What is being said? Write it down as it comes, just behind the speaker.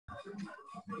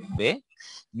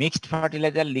Mixed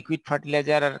fertiliser, liquid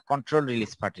fertiliser আর control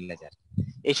release fertiliser.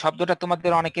 এই শব্দটা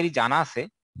তোমাদের অনেকেরই জানা আছে।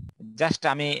 জাস্ট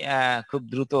আমি খুব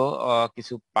দ্রুত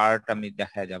কিছু পার্ট আমি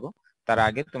দেখা যাব। তার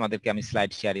আগে তোমাদেরকে আমি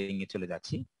স্লাইড শেয়ারিং এ চলে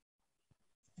যাচ্ছি।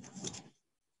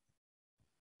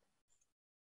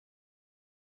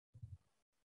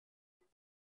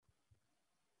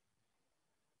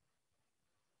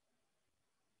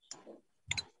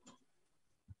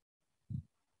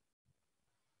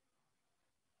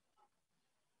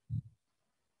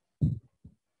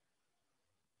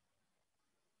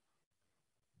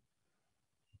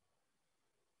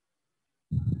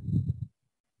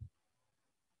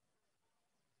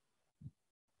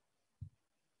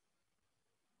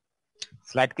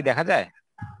 স্লাইড কি দেখা যায়?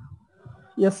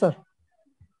 Yes sir.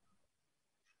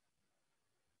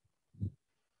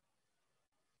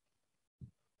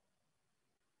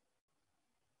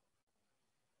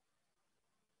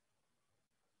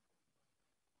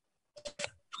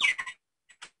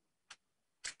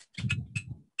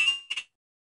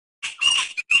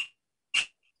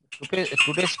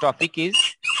 Today's topic is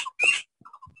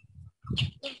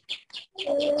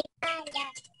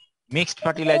mixed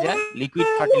fertilizer, liquid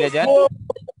fertilizer,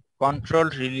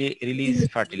 controlled release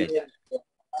fertilizer.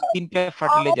 তিনটা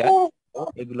ফার্টিলাইজার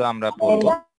এগুলো আমরা পড়ব।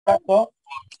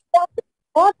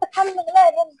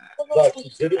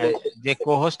 যে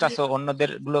কোহোস্ট আছে অন্যদের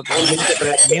গুলো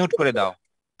মিউট করে দাও।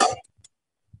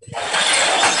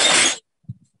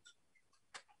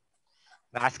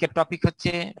 আজকের টপিক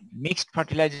হচ্ছে মিক্সড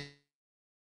ফার্টিলাইজার।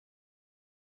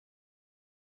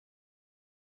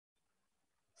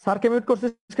 স্যারকে মিউট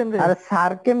করছিস কেন রে? আরে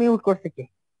স্যারকে মিউট করছে কে?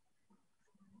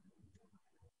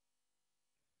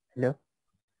 হ্যালো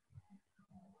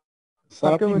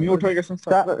স্যার আপনি মিউট হয়ে গেছেন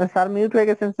স্যার। স্যার মিউট হয়ে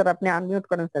গেছেন স্যার, আপনি আনমিউট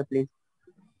করেন স্যার প্লিজ।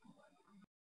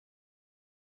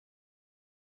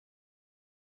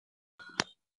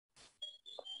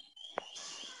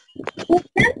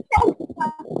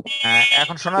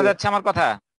 এখন শোনা যাচ্ছে আমার কথা?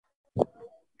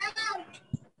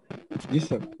 জি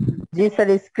স্যার। জি স্যার,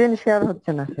 স্ক্রিন শেয়ার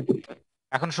হচ্ছে না সেটা।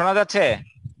 এখন শোনা যাচ্ছে?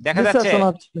 দেখা যাচ্ছে?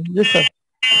 জি স্যার।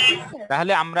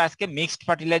 তাহলে আমরা আজকে mixed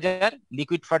fertiliser,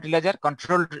 liquid fertiliser,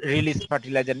 controlled release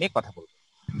fertiliser নিয়ে কথা বলবো।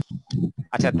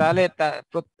 আচ্ছা, তাহলে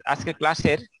আজকে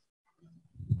ক্লাসের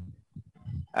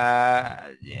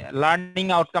লার্নিং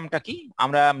আউটকামটা কি?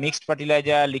 আমরা মিক্সড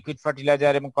ফার্টিলাইজার, লিকুইড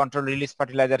ফার্টিলাইজার এবং কন্ট্রোল রিলিজ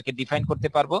ফার্টিলাইজারকে ডিফাইন করতে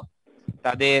পারবো,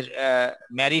 তাদের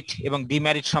মেরিট এবং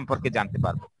ডিমেরিট সম্পর্কে জানতে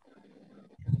পারবো।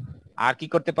 আর কি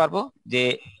করতে পারবো, যে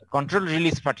কন্ট্রোল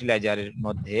রিলিজ ফার্টিলাইজারের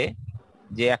মধ্যে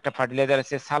যে একটা ফার্টিলাইজার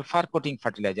আছে সালফার কোটিং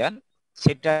ফার্টিলাইজার,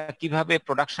 সেটা কিভাবে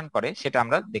প্রোডাকশন করে সেটা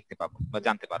আমরা দেখতে পাবো বা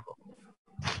জানতে পারবো।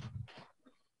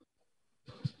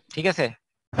 ঠিক আছে?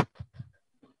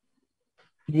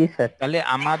 জি স্যার। তাহলে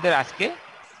আমাদের আজকে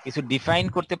কিছু ডিফাইন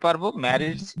করতে পারবো,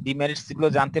 মেরিটস ডিমেরিটস গুলো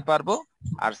জানতে পারবো,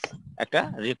 আর একটা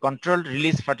কন্ট্রোল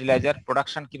রিলিজ ফার্টিলাইজার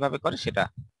প্রোডাকশন কিভাবে করে সেটা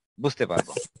বুঝতে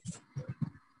পারবো।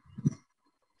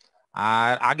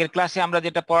 আর আগের ক্লাসে আমরা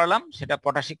যেটা পড়ালাম সেটা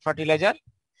পটাশিক ফার্টিলাইজার,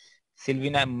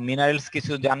 সিলভিনা মিনারেলস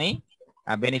কিছু জানি,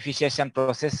 বেনিফিশিয়েশন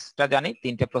প্রসেসটা জানি,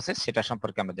 তিনটে প্রসেস সেটা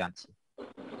সম্পর্কে আমরা জানছি।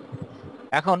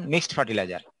 এখন মিক্সড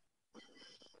ফার্টিলাইজার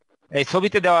এই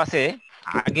ছবিতে দেওয়া আছে।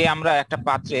 আগে আমরা একটা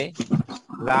পাত্রে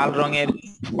লাল রঙের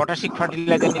পটাশিক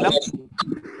ফার্টিলাইজার নিলাম,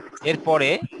 এরপরে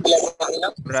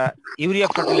আমরা ইউরিয়া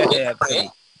ফার্টিলাইজার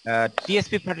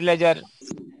টিএসপি ফার্টিলাইজার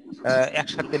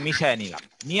একসাথে মিশিয়ে নিলাম,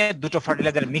 নিয়ে দুটো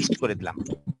ফার্টিলাইজার মিক্সড করে দিলাম।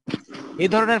 এই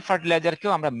ধরনের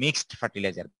ফার্টিলাইজারকেও আমরা মিক্সড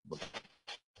ফার্টিলাইজার বলি।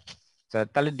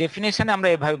 তাহলে ডেফিনেশনে আমরা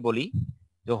এভাবে বলি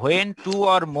যে when two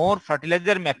or more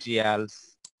fertilizer materials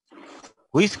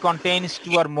which contains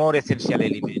two or more essential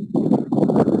elements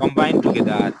combine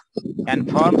together and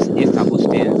forms a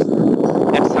substance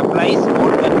that supplies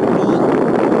more than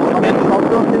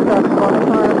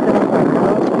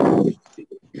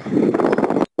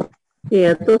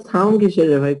এত সাউন্ড কিসের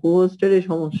রে ভাই? কোস্টের এই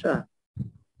সমস্যা।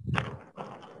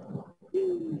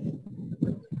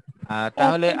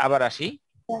 তাহলে আবার আসি।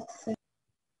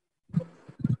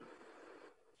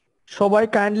 সবাই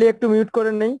কাইন্ডলি একটু মিউট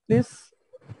করে নেই প্লিজ।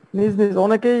 নিজ নিজ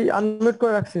অনেকেই আনমিউট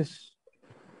করে রাখছিস।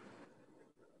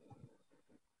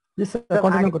 জি স্যার,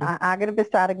 কন্টিনিউ করুন। আগের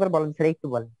পেজটা আরেকবার বলেন স্যার, একটু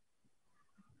বলেন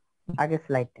আগের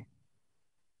স্লাইডটা।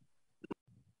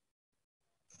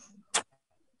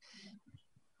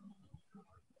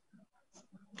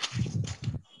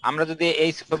 আমরা যদি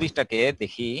এই ছবিটাকে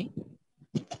দেখি,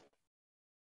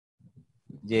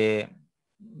 যে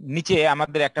নিচে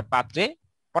আমাদের একটা পাত্রে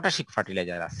পটাশিক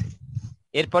ফার্টিলাইজার আছে,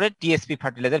 এরপরে টিএসপি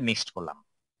ফার্টিলাইজার মিক্সড করলাম।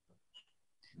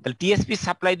 তাহলে টিএসপি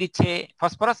সাপ্লাই দিচ্ছে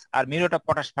phosphorus R muriate of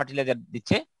potash fertiliser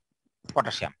দিচ্ছে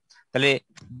পটাশিয়াম। তাহলে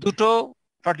দুটো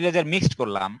ফার্টিলাইজার মিক্সড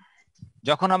করলাম,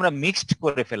 যখন আমরা মিক্সড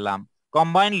করে ফেললাম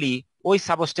কম্বাইনলি ওই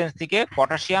সাবস্টেন্স থেকে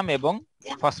পটাশিয়াম এবং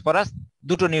ফসফরাস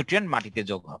দুটো নিউট্রিয়েন্ট মাটিতে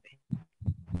যোগ হবে।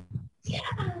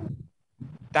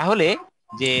 তাহলে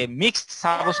যে মিক্সড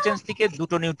সাবস্টেন্স থেকে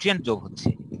দুটো নিউট্রিয়েন্ট যোগ হচ্ছে,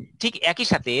 ঠিক একই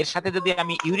সাথে এর সাথে যদি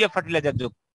আমি ইউরিয়া ফার্টিলাইজার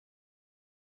যোগ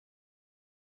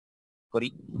করি,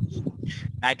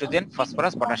 নাইট্রোজেন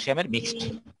ফসফরাস পটাশিয়ামের মিক্সড,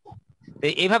 তো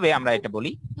এইভাবে আমরা এটা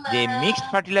বলি যে mixed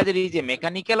fertiliser is a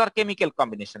mechanical or chemical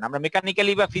combination. আমরা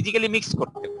মেকানিক্যালি বা ফিজিক্যালি মিক্স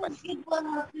করতে পারি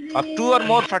of two or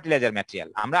more fertiliser material.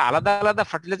 আমরা আলাদা আলাদা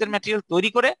ফার্টিলাইজার ম্যাটেরিয়াল তৈরি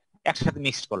করে একসাথে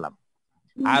মিক্স করলাম,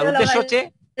 আর উদ্দেশ্য হচ্ছে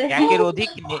একের অধিক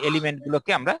এলিমেন্ট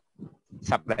গুলোকে আমরা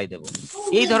সাপ্লাই দেব।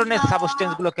 এই ধরনের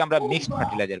সাবস্টেন্স গুলোকে আমরা মিক্সড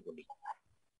ফার্টিলাইজার বলি।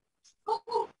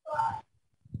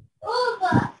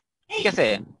 ঠিক আছে,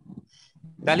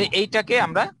 তাহলে এইটাকে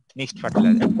আমরা মিক্সড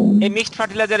ফার্টিলাইজার। এই মিক্সড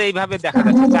ফার্টিলাইজার এইভাবে দেখা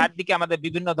যাচ্ছে, চারদিকে আমাদের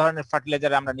বিভিন্ন ধরনের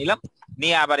ফার্টিলাইজার আমরা নিলাম,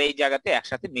 নিয়ে আবার এই জায়গাতে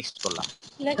একসাথে মিক্সড করলাম।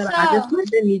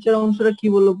 নিচের অংশটা কি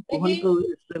বললো ওখানে তো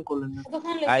এক্সপ্লেন করলেন না।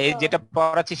 এই যেটা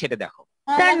পড়াচ্ছি সেটা দেখো।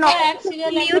 স্যার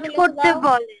মিউট করতে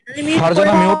বলে।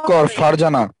 ফারজানা মিউট কর,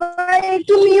 ফারজানা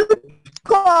একটু মিউট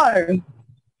কর।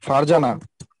 ফারজানা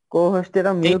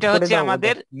কো-হোস্টেরা মিউট এটা করে হচ্ছে দাও।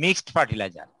 আমাদের মিক্সড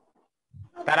ফার্টিলাইজার।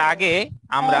 তার আগে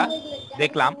আমরা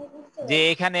দেখলাম যে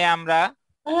এখানে আমরা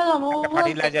একটা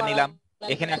ফার্টিলাইজার নিলাম,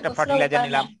 এখানে একটা ফার্টিলাইজার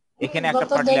নিলাম, এখানে একটা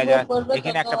ফার্টিলাইজার,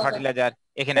 এখানে একটা ফার্টিলাইজার,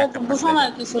 এখানে একটা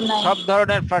ফার্টিলাইজার, সব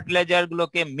ধরনের ফার্টিলাইজার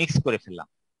গুলোকে মিক্স করে ফেললাম।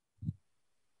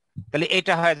 তাহলে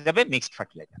এটা হয়ে যাবে মিক্সড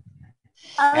ফার্টিলাইজার।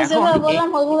 আমি যেভাবে বললাম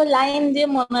ওইভাবে লাইন দিয়ে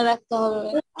মনে রাখতে হবে।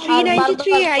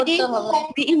 393 আইডি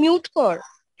মিউট কর।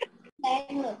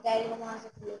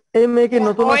 এই মেয়ে কি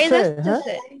নতুন ভয়েস আসছে? হ্যাঁ,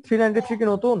 আসছে 393 কি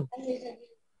নতুন?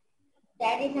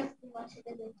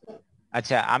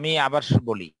 আচ্ছা, আমি আবার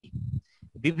বলি,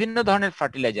 বিভিন্ন ধরনের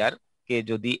ফার্টিলাইজার কে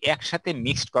যদি একসাথে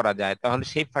মিক্সড করা যায় তাহলে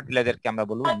সেই ফার্টিলাইজারকে আমরা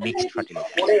বলবো মিক্সড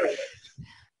ফার্টিলাইজার।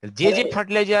 যে যে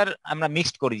ফার্টিলাইজার আমরা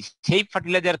মিক্সড করি সেই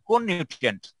ফার্টিলাইজার কোন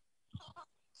নিউট্রিয়েন্ট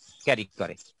ক্যারি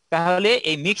করে, তাহলে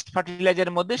এই মিক্সড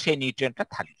ফার্টিলাইজারের মধ্যে সেই নিউট্রিয়েন্টটা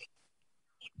থাকবে।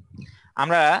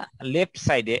 আমরা লেফট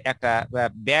সাইডে একটা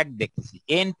ব্যাগ দেখতেছি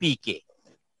এনপিকে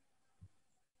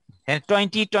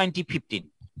 20-20-15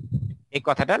 এই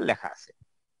কথাটা লেখা আছে,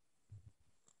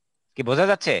 কি বোঝা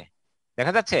যাচ্ছে?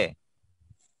 দেখা যাচ্ছে?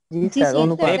 জি স্যার,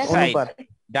 অনুপাত লেফট সাইড, অনুপাত।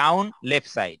 Down left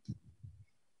side.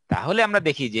 তাহলে আমরা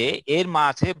দেখি যে এর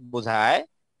মাঝে বোঝায়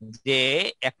যে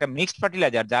একটা মিক্সড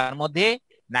ফার্টিলাইজার যার মধ্যে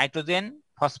নাইট্রোজেন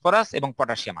ফসফরাস এবং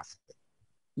পটাশিয়াম আছে।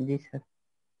 জি স্যার।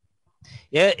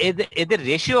 এদের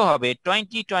রেশিও হবে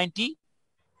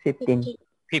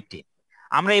 20-20-15।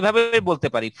 আমরা এইভাবে বলতে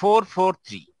পারি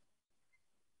 4-4-3,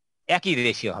 একই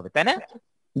রেশিও হবে, তাই না?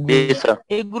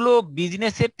 এগুলো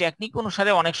বিজনেসের টেকনিক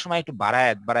অনুসারে অনেক সময় একটু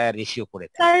বাড়ায় বাড়ায় রেশিও করে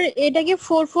দেয়। স্যার এটাকে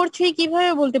 4-4-3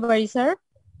 কিভাবে বলতে পারি স্যার?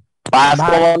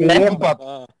 অনুপাত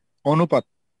অনুপাত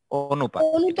অনুপাত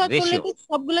করলে রেশিও। তো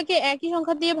সবগুলোকে একই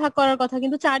সংখ্যা দিয়ে ভাগ করার কথা,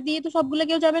 কিন্তু 4 দিয়ে তো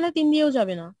সবগুলোকেও যাবে না, 3 দিয়েও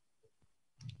যাবে না।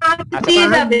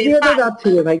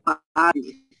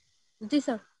 জি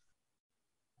স্যার।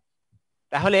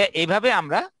 তাহলে এইভাবে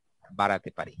আমরা বাড়াতে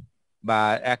পারি বা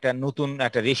একটা নতুন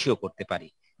একটা রেশিও করতে পারি।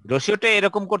 রেশিওটা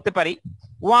এরকম করতে পারি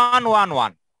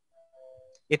 1-1-1।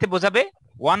 এতে বোঝাবে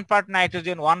 1 part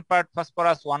nitrogen, 1 part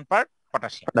phosphorus, 1 part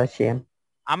potassium.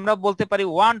 আমরা বলতে পারি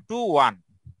 1-2-1।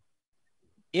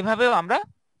 এভাবেও আমরা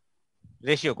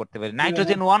রেশিও করতে পারি,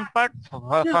 নাইট্রোজেন 1 পার্ট,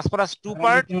 ফসফরাস 2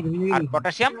 পার্ট, আর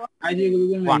পটাশিয়াম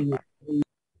 1 পার্ট।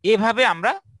 এভাবে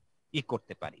আমরা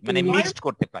করতে পারি, মানে মিক্সড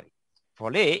করতে পারি।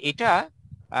 ফলে এটা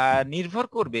নির্ভর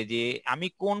করবে যে আমি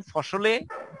কোন ফসলে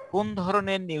কোন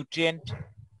ধরনের নিউট্রিয়েন্ট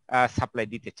সাপ্লাই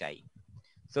দিতে চাই।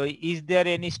 So is there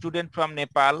any student from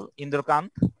Nepal,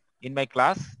 ইন্দ্রকান্ত, in my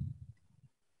class?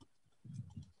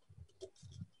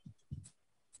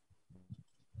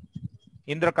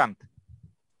 Indrakant.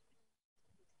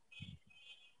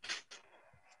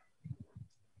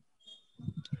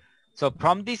 So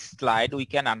from this slide we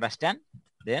can understand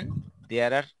then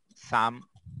there are some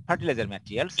fertilizer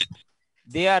materials.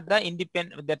 They are the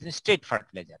independent, that is straight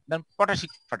fertilizer. Then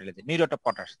potassic fertilizer, muriate of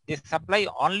potash. They supply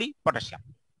only potassium.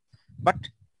 But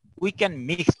we can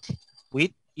mix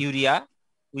with urea,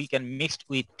 we can mix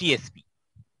with TSP.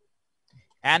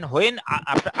 And when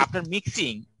after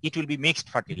mixing, it will be mixed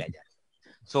fertilizer.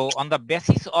 So on the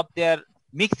basis of their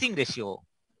mixing ratio,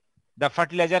 the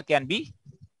fertilizer can be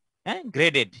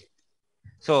graded.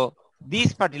 So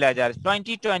these fertilizers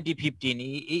 20-20-15,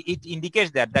 it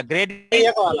indicates that the grade is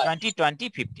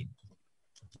 20-20-15.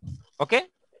 Okay.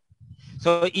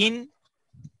 So in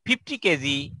 50 kg,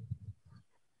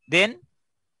 then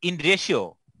in ratio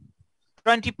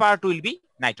 20 part will be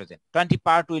nitrogen, 20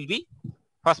 part will be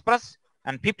phosphorus,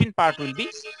 and 15 part will be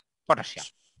potassium.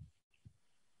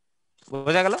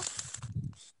 বোঝা গেল?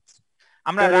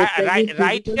 আমরা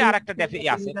রাইটে আর একটা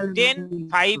আছে 10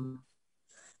 5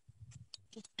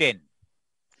 10।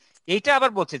 এইটা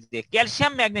আবার বলছে যে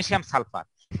ক্যালসিয়াম ম্যাগনেসিয়াম সালফার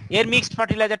এর মিক্সড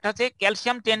ফার্টিলাইজারটা হচ্ছে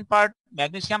ক্যালসিয়াম 10 পার্ট,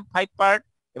 ম্যাগনেসিয়াম 5 পার্ট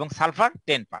এবং সালফার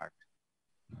 10 পার্ট।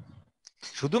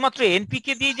 শুধুমাত্র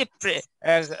এনপিকে দিয়ে যে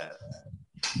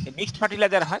মিক্সড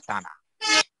ফার্টিলাইজার হয় তা না,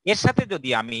 এর সাথে যদি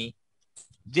আমি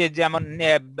যে যেমন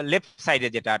লেফট সাইডে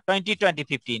যেটা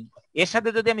 20-20-15 এর সাথে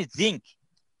যদি আমি জিঙ্ক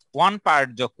 1 পার্ট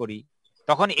যোগ করি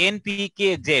তখন এনপিকে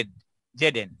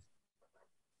জেডএন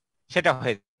সেটা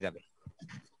হয়ে যাবে।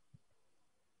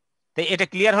 তো এটা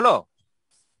ক্লিয়ার হলো?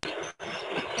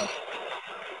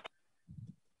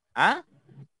 হ্যাঁ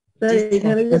স্যার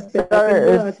এখানে যে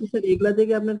প্যাকেটগুলো আছে স্যার এগুলা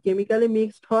থেকে আপনার কেমিক্যালি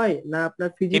মিক্সড হয় না আপনার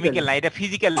ফিজিক্যালি? কেমিক্যাল না, এটা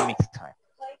ফিজিক্যাল মিক্সড হয়।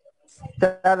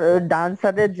 স্যার ডান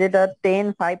সাইডে যেটা 10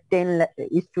 5 10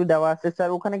 ইস্টু দেওয়া আছে স্যার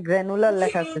ওখানে গ্র্যানুলার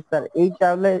লেখা আছে স্যার, এই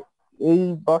তাহলে এই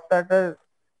বস্তাটার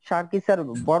সার কি স্যার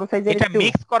বড় সাইজের? এটা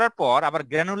মিক্স করার পর আবার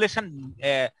গ্র্যানুলেশন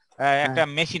একটা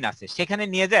মেশিন আছে, সেখানে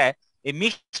নিয়ে যায় এই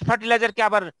মিক্সড ফার্টিলাইজারকে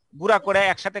আবার গুঁড়া করে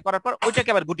একসাথে করার পর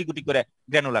ওইটাকে আবার গুটি গুটি করে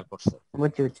গ্র্যানুলার করছে।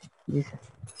 বুঝছি জি স্যার।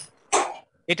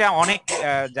 এটা অনেক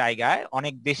জায়গায়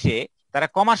অনেক দেশে তারা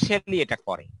কমার্শিয়ালি এটা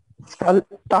করে।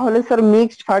 তাহলে স্যার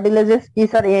মিক্সড ফার্টিলাইজার কি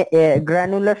স্যার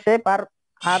গ্র্যানুলার শেপ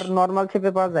আর নরমাল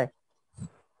শেপে পাওয়া যায়?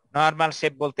 নরমাল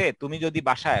শেপ বলতে তুমি যদি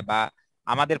বাসায় বা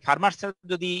আমাদের ফার্মার্সরা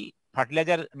যদি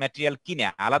ফার্টিলাইজার ম্যাটেরিয়াল কিনে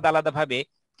আলাদা আলাদা ভাবে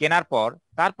কেনার পর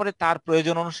তারপরে তার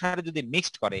প্রয়োজন অনুসারে যদি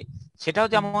মিক্সড করে সেটাও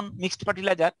যেমন মিক্সড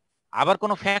ফার্টিলাইজার। আবার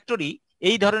কোনো ফ্যাক্টরি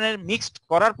এই ধরনের মিক্সড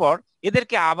করার পর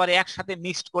এদেরকে আবার একসাথে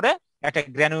মিক্সড করে একটা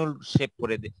গ্র্যানুল শেপ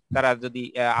করে তারা যদি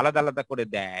আলাদা আলাদা করে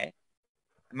দেয়,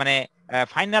 মানে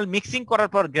ফাইনাল মিক্সিং করার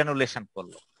পর গ্র্যানুলেশন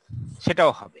করলো,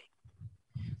 সেটাও হবে।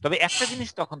 তবে একটা জিনিস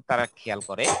তখন তারা খেয়াল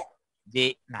করে যে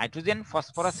নাইট্রোজেন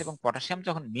ফসফরাস এবং পটাশিয়াম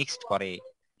যখন মিক্সড করে,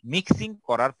 মিক্সিং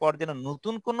করার পর যেন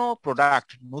নতুন কোনো প্রোডাক্ট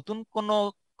নতুন কোনো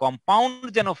কম্পাউন্ড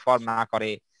যেন ফর্ম না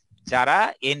করে যারা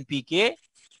এনপিকে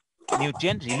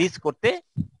নিউট্রিয়েন্ট রিলিজ করতে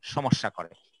সমস্যা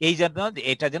করে, এই জন্য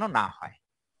এটা যেন না হয়।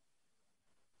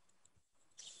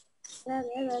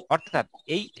 অর্থাৎ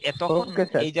এই তখন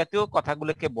এই জাতীয়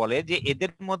কথাগুলোকে বলে যে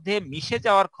এদের মধ্যে মিশে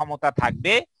যাওয়ার ক্ষমতা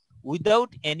থাকবে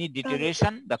without any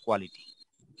deterioration the quality,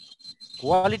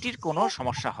 কোয়ালিটির কোনো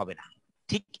সমস্যা হবে না।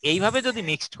 ঠিক এইভাবে যদি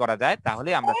মিক্সড করা যায় তাহলে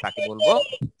আমরা তাকে বলবো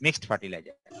মিক্সড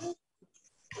ফার্টিলাইজার।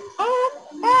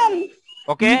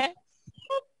 ওকে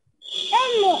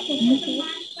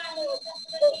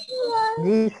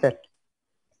জি স্যার।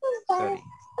 সরি,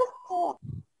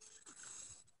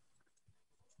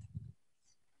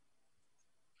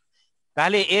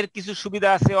 তাহলে এর কিছু সুবিধা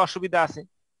আছে অসুবিধা আছে।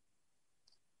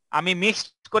 আমি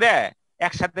মিক্সড করে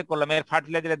একসাথে করলাম, এর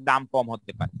ফার্টিলাইজারের দাম কম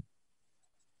হতে পারে।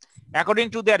 According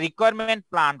to the requirement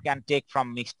plant can take from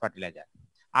mixed fertiliser.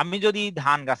 আমি যদি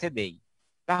ধান গাছে দেই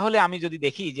তাহলে আমি যদি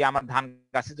দেখি যে আমার ধান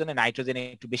গাছের জন্য নাইট্রোজেন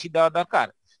একটু বেশি দেওয়া দরকার,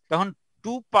 তখন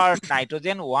 2 part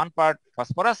nitrogen 1 part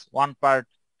phosphorus 1 part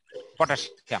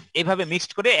potassium এইভাবে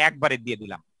মিক্সড করে একবারে দিয়ে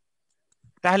দিলাম,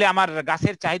 তাহলে আমার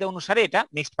গাছের চাহিদা অনুসারে এটা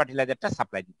মিক্সড ফার্টিলাইজারটা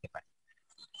সাপ্লাই দিতে পারে।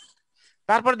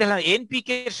 তারপর দেখলাম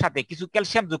এনপিকে এর সাথে কিছু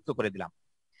ক্যালসিয়াম যুক্ত করে দিলাম।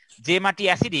 যে মাটি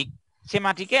অ্যাসিডিক সে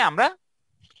মাটিকে আমরা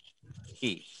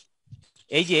কি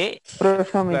এই যে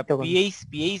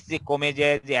পিএইচ যে কমে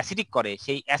যায় যে অ্যাসিডিক করে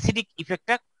সেই অ্যাসিডিক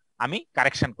ইফেক্টটা আমি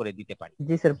কারেকশন করে দিতে পারি।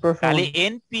 জি স্যার। তাহলে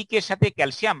এনপিকে এর সাথে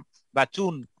ক্যালসিয়াম বা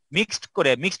চুন মিক্সড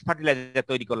করে মিক্সড ফার্টিলাইজার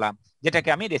তৈরি করলাম, যেটাকে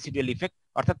আমি রেসিডুয়াল ইফেক্ট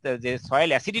অর্থাৎ যে সয়েল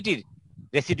অ্যাসিডিটির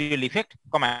রেসিডুয়াল ইফেক্ট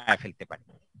কমায় ফেলতে পারি।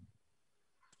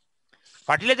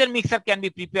 Fertilizer mixer can be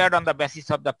prepared on the basis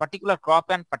of the particular crop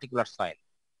and particular soil.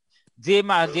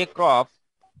 যে ক্রপ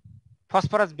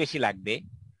ফসফরাস বেশি লাগবে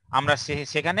আমরা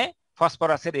সেখানে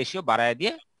ফসফরাসের রেশিও বাড়ায়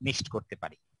দিয়ে মিক্সড করতে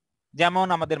পারি। যেমন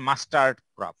আমাদের মাস্টার্ড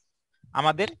ক্রপ,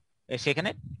 আমাদের সেখানে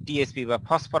টিএসপি বা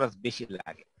ফসফরাস বেশি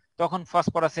লাগে, তখন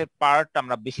ফসফরাসের পার্ট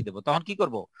আমরা বেশি দেব। তখন কি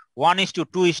করব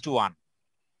 1:2:1,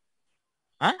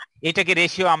 হ্যাঁ এটাকে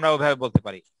রেশিও আমরা ওইভাবে বলতে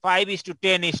পারি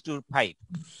 5:10:5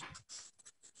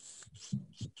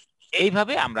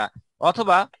 এইভাবে আমরা,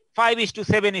 অথবা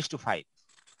 5:7:5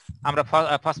 আমরা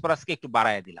ফসফরাসকে একটু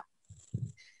বাড়ায় দিলাম।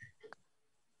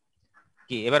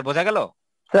 কি এবার বোঝা গেল?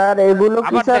 স্যার এগুলো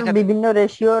কি স্যার বিভিন্ন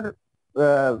রেশিওর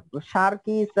সার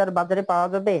কি স্যার বাজারে পাওয়া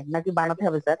যাবে নাকি বানাতে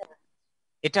হবে স্যার?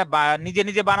 এটা নিজে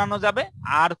নিজে বানানো যাবে,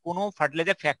 আর কোনো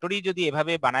ফার্টিলাইজার ফ্যাক্টরি যদি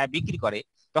এভাবে বানায় বিক্রি করে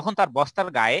তখন তার বস্তার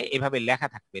গায়ে এভাবে লেখা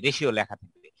থাকবে, রেশিও লেখা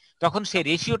থাকবে, তখন সেই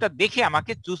রেশিওটা দেখে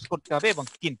আমাকে চুজ করতে হবে এবং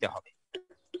কিনতে হবে।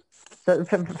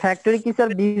 ফ্যাক্টরি কি স্যার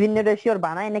বিভিন্ন রেশিওর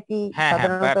বানায় নাকি? হ্যাঁ,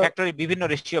 ফ্যাক্টরি বিভিন্ন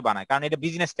রেশিও বানায়, কারণ এটা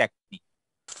বিজনেস টেকনিক।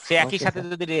 সে একই সাথে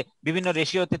যদি বিভিন্ন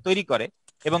রেশিওতে তৈরি করে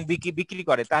এবং বিক্রি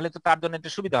করে তাহলে তো তার জন্য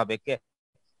এটা সুবিধা হবে,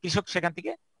 কৃষক সেখান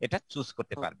থেকে এটা চুজ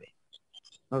করতে পারবে।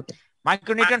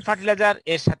 মাইক্রোনিউট্রিয়েন্ট ফার্টিলাইজার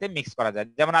এর সাথে মিক্স করা যায়,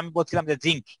 যেমন আমি বলছিলাম যে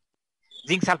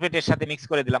জিঙ্ক সালফেট এর সাথে মিক্স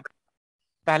করে দিলাম,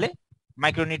 তাহলে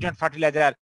মাইক্রোনিউট্রিয়েন্ট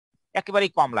ফার্টিলাইজার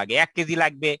একেবারেই কম লাগে। 1 কেজি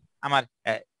লাগবে আমার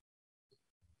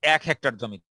 1 হেক্টর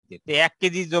জমিতে। 1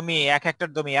 কেজি জমি, 1 হেক্টর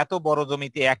জমি, এত বড়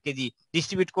জমিতে 1 কেজি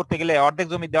ডিস্ট্রিবিউট করতে গেলে অর্ধেক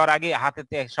জমি দেওয়ার আগে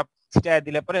হাতে সব ছিটায়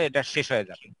দিলে পরে এটা শেষ হয়ে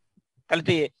যাবে। তাহলে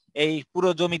তো এই পুরো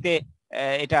জমিতে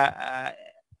এটা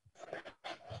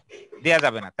দেয়া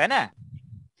যাবে না, তাই না?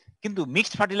 কিন্তু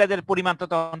মিক্সড ফার্টিলাইজারের পরিমাণ তো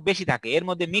তখন বেশি থাকে, এর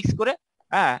মধ্যে মিক্স করে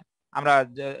আমরা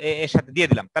এর সাথে দিয়ে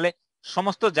দিলাম, তাহলে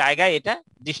সমস্ত জায়গায় এটা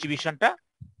ডিস্ট্রিবিউশনটা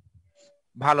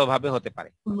ভালোভাবে হতে পারে।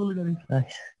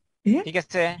 ঠিক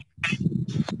আছে,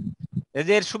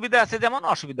 এর সুবিধা আছে যেমন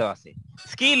অসুবিধা আছে।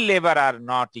 Skill labour are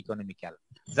not economical,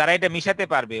 যারা এটা মিশাতে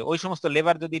পারবে ওই সমস্ত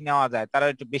লেবার যদি নেওয়া যায় তারা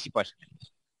একটু বেশি পয়সা নেবে।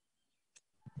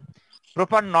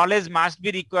 Proper knowledge must be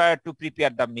required to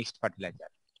prepare the mixed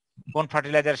fertiliser, কোন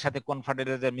ফার্টিলাইজারের সাথে কোন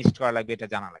ফার্টিলাইজার মিক্সড করা লাগবে এটা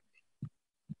জানা লাগবে।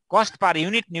 Cost per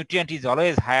unit nutrient is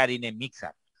always higher in a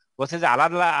mixer, বলছে যে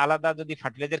আলাদা আলাদা যদি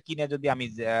ফার্টিলাইজার কিনে যদি আমি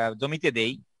জমিতে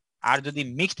দেই আর যদি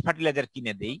মিক্সড ফার্টিলাইজার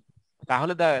কিনে দেই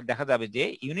তাহলে দেখা যাবে যে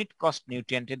ইউনিট কস্ট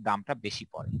নিউট্রিয়েন্টের দামটা বেশি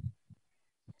পড়ে।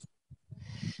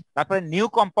 তারপরে new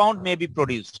compound may be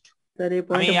produced,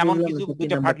 আমি এমন কিছু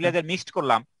দুটো ফার্টিলাইজার মিক্সড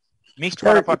করলাম, মিক্সড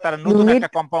করার পর তারা নতুন একটা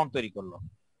কম্পাউন্ড তৈরি করলো।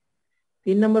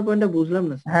 3 নম্বর পয়েন্টটা বুঝলাম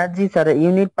না। হ্যাঁ জি স্যার,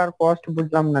 ইউনিট পার কস্ট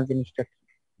বুঝলাম না জিনিসটা।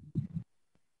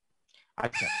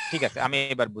 আচ্ছা ঠিক আছে, আমি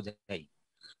এবার বুঝাই।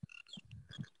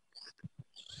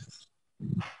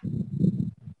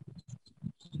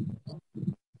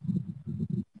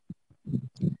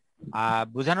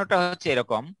 বুঝানোটা হচ্ছে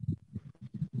এরকম,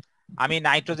 আমি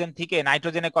নাইট্রোজেন থেকে,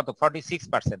 নাইট্রোজেনে কত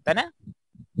 46%, তাই না?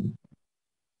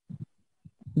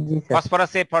 জি স্যার।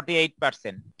 ফসফরাসে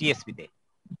 48% টিএসপি তে,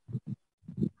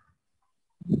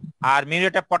 আর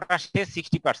মিউরেট অফ পটাশে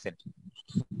 60%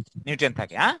 নিউট্রিয়েন্ট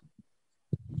থাকে। হ্যাঁ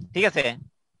ঠিক আছে,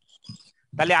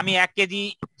 তাহলে আমি 1 কেজি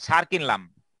সার কিনলাম,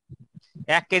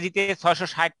 1 কেজিতে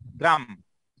 660 গ্রাম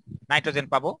নাইট্রোজেন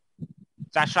পাবো,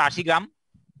 480 গ্রাম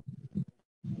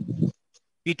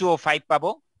P2O5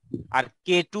 পাবো, আর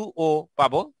K2O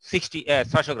পাবো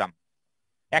 600 গ্রাম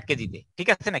 1 কেজিতে। ঠিক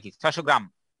আছে নাকি? 600 গ্রাম,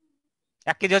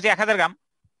 1 কেজি হচ্ছে 1000 গ্রাম।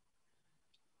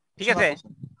 ঠিক আছে,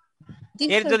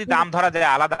 এর যদি দাম ধরা যায়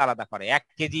আলাদা আলাদা করে, 1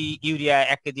 KG urea,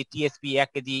 1 KG TSP, 1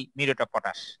 KG muriate of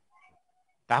potash,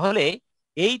 তাহলে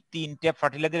এই 3টে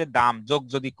ফার্টিলাইজারের দাম যোগ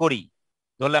যদি করি,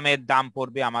 ধরলাম এর দাম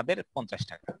পড়বে আমাদের 50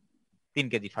 টাকা 3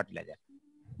 কেজি ফার্টিলাইজার।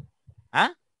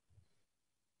 হ্যাঁ,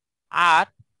 আর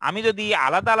আমি যদি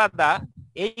আলাদা আলাদা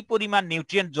এই পরিমাণ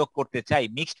নিউট্রিয়েন্ট যোগ করতে চাই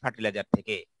মিক্সড ফার্টিলাইজার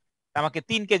থেকে, আমাকে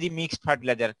 3 কেজি মিক্সড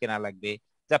ফার্টিলাইজার কেনা লাগবে,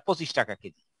 যা 25 টাকা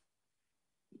কেজি।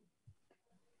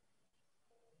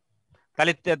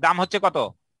 তাহলে দাম হচ্ছে কত?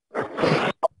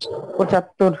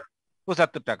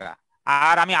 75 টাকা।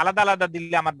 আর আমি আলাদা আলাদা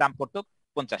দিলে আমার দাম পড়তো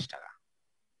 50 টাকা।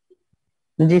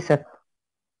 জি স্যার।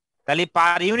 তাহলে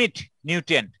পার ইউনিট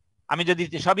নিউট্রিয়েন্ট আমি যদি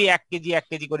সবই 1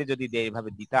 কেজি করে যদি এইভাবে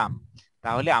দিতাম,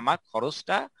 তাহলে আমার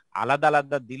খরচটা আলাদা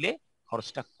আলাদা দিলে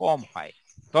খরচটা কম হয়।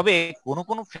 তবে কোন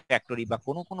কোন ফ্যাক্টরি বা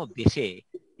কোন কোন দেশে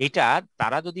এটা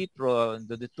তারা যদি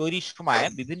তৈরির সময়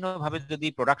বিভিন্ন ভাবে যদি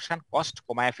প্রোডাকশন কস্ট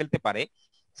কমায় ফেলতে পারে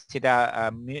সেটা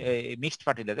মিক্সড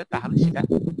ফার্টিলাইজার, তাহলে সেটা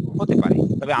হতে পারে।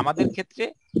 তবে আমাদের ক্ষেত্রে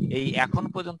এই এখন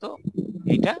পর্যন্ত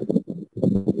এটা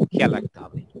খেয়াল রাখতে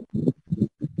হবে।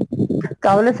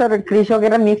 তাহলে স্যার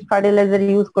কৃষকেরা মিক্সড ফার্টিলাইজার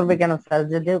ইউজ করবে কেন স্যার?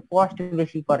 যদি কস্ট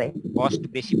বেশি করে। কস্ট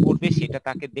বেশি পড়বে সেটা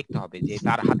তাকে দেখতে হবে, যে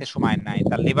তার হাতে সময় নাই,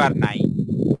 তার লেবার নাই,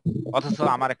 অথচ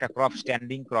আমার একটা ক্রপ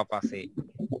স্ট্যান্ডিং ক্রপ আছে,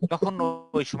 তখন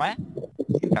ওই সময়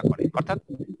চিন্তা করে। অর্থাৎ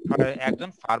একজন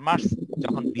ফার্মার্স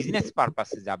যখন বিজনেস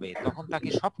পারপাসে যাবে তখন তাকে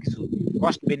সবকিছু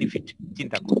কস্ট বেনিফিট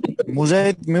চিন্তা করবে।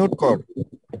 মুজাহিদ মিউট কর।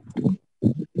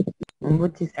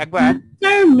 একবার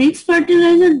স্যার মিক্স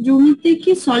ফার্টিলাইজার জমিতে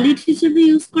কি সলিড হিসেবে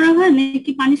ইউজ করা হয়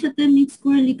নাকি পানির সাথে মিক্স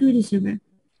করে লিকুইড হিসেবে?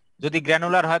 যদি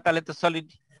গ্র্যানুলার হয় তাহলে তো solid,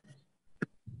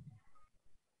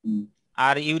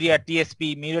 R urea, TSP,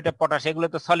 muriate of potash এগুলো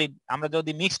তো সলিড। আমরা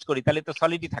যদি মিক্সড করি তাহলে তো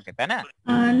সলিডই থাকে, তাই না?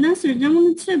 না স্যার, যেমন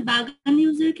হচ্ছে বাগান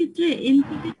ইউজের ক্ষেত্রে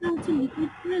এনপিকে হচ্ছে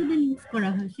লিকুইড করে দেন ইউজ করা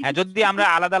হয়। হ্যাঁ, যদি আমরা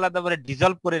আলাদা আলাদা করে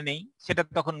ডিজলভ করে নেই সেটা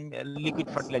তখন লিকুইড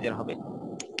ফার্টিলাইজার হবে।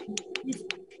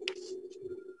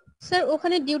 স্যার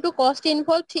ওখানে due to cost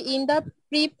involved in the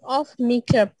prep of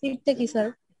mixture, প্রিপটা কি স্যার?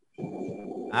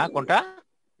 হ্যাঁ, কোনটা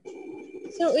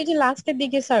স্যার ওই যে লাস্টের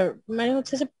দিকে স্যার, মানে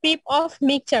হচ্ছে যে প্রিপ অফ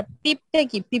মিক্সচার, প্রিপটা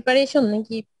কি প্রিপারেশন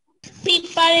নাকি?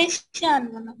 প্রিপারেশন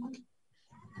মনে হয়।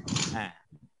 হ্যাঁ,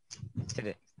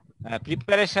 সেটা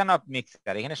প্রিপারেশন অফ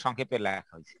মিক্সচার এখানে সংক্ষেপে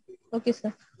লেখা হয়েছে। Okay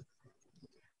sir.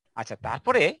 আচ্ছা,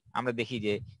 তারপরে আমরা দেখি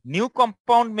যে new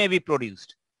compound may be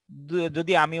produced.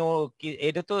 যদি আমিও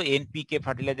এটা তো এনপিকে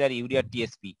ফার্টিলাইজার, ইউরিয়া,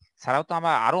 টিএসপি, ছাড়াও তো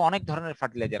আমার আরো অনেক ধরনের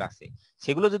ফার্টিলাইজার আছে,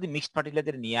 সেগুলো যদি মিক্সড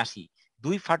ফার্টিলাইজার নিয়ে আসি,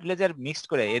 দুই ফার্টিলাইজার মিক্সড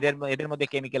করে এদের মধ্যে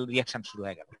কেমিক্যাল রিয়াকশন শুরু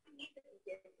হয়ে গেল,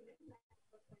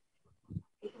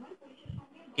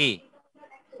 কি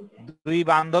দুই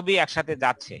বান্ধবী একসাথে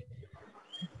যাচ্ছে,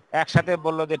 একসাথে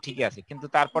বললো যে ঠিকই আছে, কিন্তু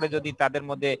তারপরে যদি তাদের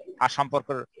মধ্যে আর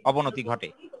সম্পর্কের অবনতি ঘটে,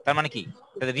 তার মানে কি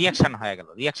তাদের রিয়াকশন হয়ে গেল,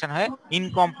 রিয়াকশন হয়ে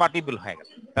ইনকম্পাটিবল হয়ে গেল,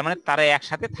 তার মানে তারা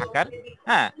একসাথে থাকার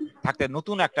থাকতে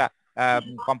নতুন একটা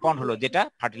কম্পাউন্ড হলো, যেটা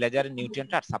ফার্টিলাইজারের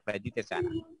নিউট্রিয়েন্ট আর সাপ্লাই দিতে চায়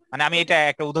না। মানে আমি এটা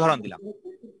একটা উদাহরণ দিলাম।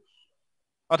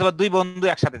 অথবা দুই বন্ধু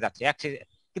একসাথে যাচ্ছে,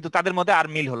 কিন্তু তাদের মধ্যে আর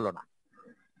মিল হলো না,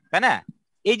 তাই না?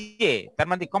 এই যে তার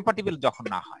মানে কম্পাটিবল যখন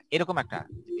না হয়, এরকম একটা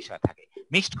বিষয় থাকে।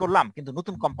 মিক্সড করলাম কিন্তু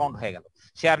নতুন কম্পাউন্ড হয়ে গেল,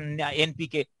 সে আর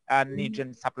এনপিকে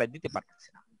নিউট্রিয়েন্ট সাপ্লাই দিতে পারতেছে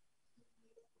না।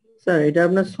 স্যার এটা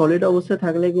আপনার সলিড অবস্থায়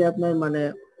থাকলে কি আপনার মানে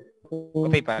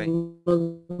হতেই পারে।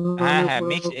 হ্যাঁ হ্যাঁ,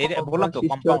 মিক্স, বললাম তো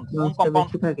কম্পাউন্ড, কোন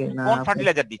কম্পাউন্ড থাকে না, কোন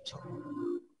ফার্টিলাইজার দিচ্ছ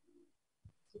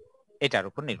এটার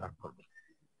উপর নির্ভর করবে।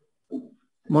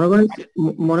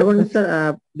 মনে করেন স্যার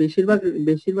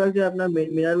বেশিরভাগ যে আপনার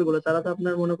মিনারেল গুলো, তারা তো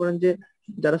আপনার মনে করেন যে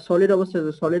যারা সলিড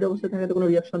অবস্থায় থাকে তো কোনো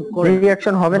রিঅ্যাকশন করে না,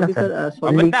 রিঅ্যাকশন হবে না স্যার,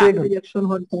 লিকুইড রিঅ্যাকশন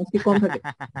হওয়ার চান্স কি কম থাকে?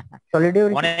 সলিডে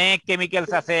অনেক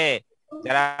কেমিক্যালস আছে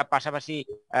যারা পাশাপাশি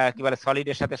কি বলে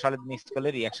সলিডের সাথে সলিড মিক্স করলে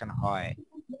রিঅ্যাকশন হয়।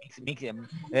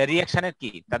 রিঅ্যাকশনের কি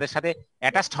তাদের সাথে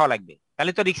অ্যাটাচড হওয়া লাগবে,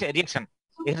 তাহলে তো রিঅ্যাকশন।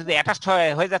 এখানে যদি অ্যাটাচড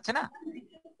হয়ে যাচ্ছে না,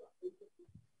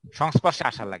 সংস্পর্শে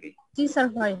আসা লাগে। জি স্যার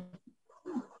হয়।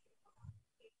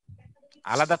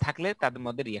 আলাদা থাকলে তাদের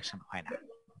মধ্যে রিঅ্যাকশন হয় না,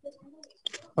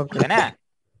 ওকে তাই না?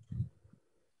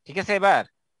 ঠিক আছে। এবার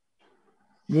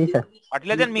জি sir,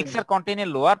 fertiliser mixer contain A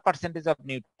lower percentage of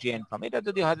nutrient from, এটা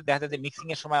যদি হয়তো দেখা যায় যে মিক্সিং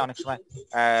এর সময় অনেক সময়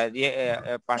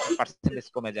পার্সেন্টেজ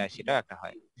কমে যায়, সেটাও একটা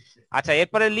হয়। আচ্ছা,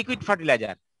 এরপরে লিকুইড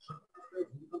ফার্টিলাইজার।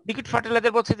 লিকুইড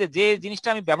ফার্টিলাইজার বলছে যে যে জিনিসটা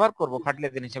আমি ব্যবহার করব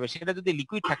ফার্টিলাইজার হিসেবে, সেটা যদি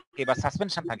লিকুইড থাকে বা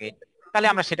সাসপেনশন থাকে, তাহলে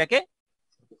আমরা সেটাকে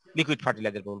লিকুইড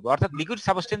ফার্টিলাইজার বলবো। অর্থাৎ লিকুইড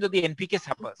সাবস্টেন্স যদি এনপিকে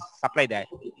সাপ্লাই দেয়,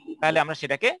 তাহলে আমরা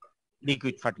সেটাকে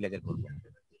লিকুইড ফার্টিলাইজার বলবো।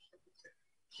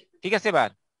 ঠিক আছে। এবার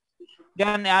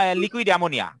যেমন লিকুইড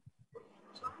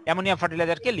অ্যামোনিয়া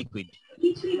ফার্টিলাইজারকে লিকুইড,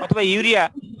 অথবা ইউরিয়া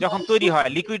যখন তৈরি হয়,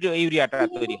 লিকুইড ইউরিয়াটা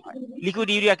তৈরি হয়, লিকুইড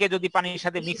ইউরিয়াকে যদি পানির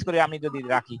সাথে মিক্স করে আমি যদি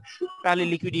রাখি, তাহলে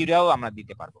লিকুইড ইউরিয়াও আমরা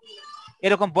দিতে পারবো।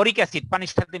 এরকম বরিক অ্যাসিড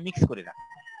পানির সাথে মিক্স করে রাখি,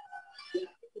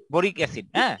 বরিক অ্যাসিড,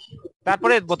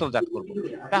 তারপরে বোতলজাত করব,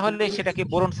 তাহলে সেটাকে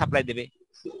বোরন সাপ্লাই দেবে,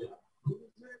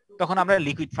 তখন আমরা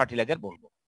লিকুইড ফার্টিলাইজার বলবো।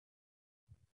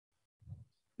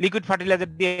 লিকুইড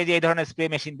ফার্টিলাইজার দিয়ে যে এই ধরনের স্প্রে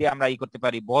মেশিন দিয়ে আমরা করতে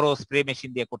পারি, বড় স্প্রে মেশিন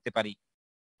দিয়ে করতে পারি।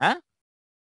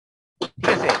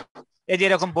 ঠিক আছে। এই যে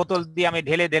এরকম বোতল দিয়ে আমি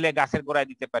ঢেলে ঢেলে গাছের গোড়ায়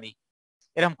দিতে পারি,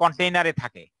 এরকম কন্টেইনারে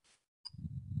থাকে।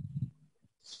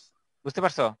 বুঝতে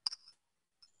পারছো?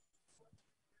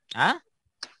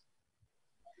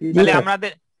 তাহলে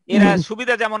আমাদের এরা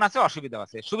সুবিধা যেমন আছে, অসুবিধা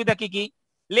আছে। সুবিধা কি কি?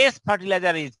 Less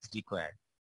fertiliser is required.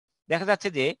 দেখা যাচ্ছে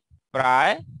যে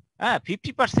প্রায়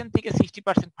 50% থেকে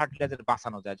 60% ফার্টিলাইজার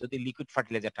বাঁচানো যায় যদি লিকুইড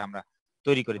ফার্টিলাইজারটা আমরা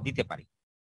তৈরি করে দিতে পারি।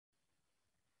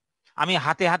 আমি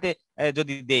হাতে হাতে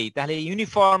যদি দেই, তাহলে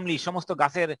ইউনিফর্মলি সমস্ত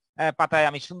গাছের পাতায়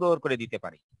আমি সুন্দর করে দিতে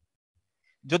পারি।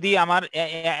 যদি আমার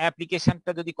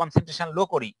অ্যাপ্লিকেশনটা যদি কনসেন্ট্রেশন লো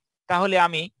করি, তাহলে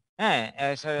আমি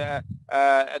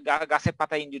গাছের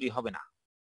পাতায় ইনজুরি হবে না।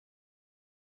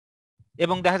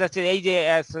 এবং দেখা যাচ্ছে এই যে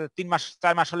 3 মাস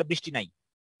 4 মাস হলে বৃষ্টি নাই,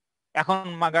 এখন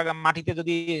মাটিতে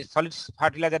যদি সলিড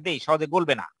ফার্টিলাইজার দেই সহজে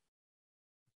গলবে না।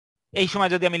 এই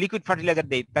সময় যদি আমি লিকুইড ফার্টিলাইজার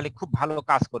দেই, তাহলে খুব ভালো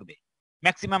কাজ করবে,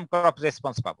 ম্যাক্সিমাম ক্রপ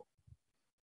রেসপন্স পাবো।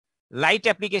 Light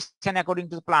application according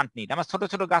to plant need. আমার ছোট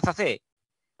ছোট গাছ আছে,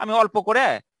 আমি অল্প করে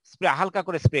হালকা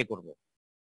করে স্প্রে করব,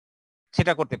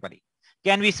 সেটা করতে পারি।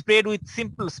 Can be spread with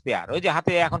simple sprayer. ওই যে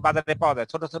হাতে এখন বাজারে পাওয়া যায়,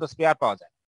 ছোট ছোট স্প্রেয়ার পাওয়া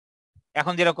যায়।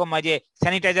 এখন যেরকম ওই যে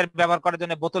স্যানিটাইজার ব্যবহার করার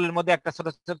জন্য বোতলের মধ্যে একটা ছোট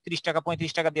ছোট 30 টাকা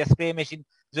 35 টাকা দিয়ে স্প্রে মেশিন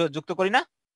যুক্ত করি না,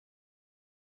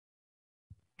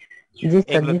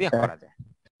 এগুলো দিয়ে করা যায়।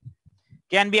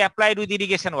 Can be applied with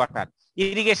irrigation water.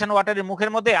 Irrigation ওয়াটারের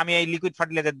মুখের মধ্যে আমি এই লিকুইড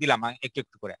ফার্টিলাইজার দিলাম একটু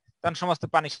একটু করে, তখন সমস্ত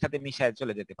পানির সাথে মিশায়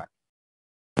চলে যেতে পারে।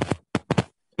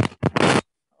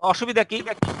 অসুবিধা কি?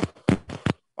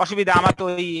 অসুবিধা আমার তো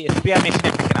ওই স্প্রেয়ার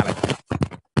মেশিনের থেকে না লাগে,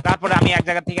 তারপরে আমি এক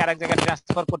জায়গা থেকে আরেক জায়গায়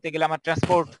ট্রান্সফার করতে গেলে আমার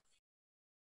ট্রান্সপোর্ট,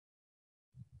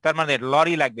 তার মানে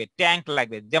লরি লাগবে, ট্যাঙ্ক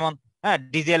লাগবে, যেমন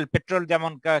ডিজেল পেট্রোল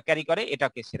যেমন ক্যারি করে,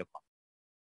 এটাকে সেরকম।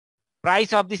 Price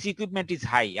of this equipment is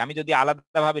high. আমি যদি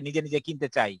আলাদাভাবে নিজে নিজে কিনতে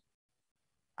চাই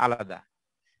আলাদা,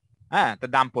 তো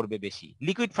দাম পড়বে বেশি।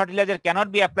 Liquid fertiliser cannot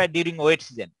be applied during wait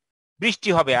season. বৃষ্টি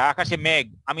হবে, আকাশে মেঘ,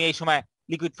 আমি এই সময়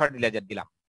লিকুইড ফার্টিলাইজার দিলাম,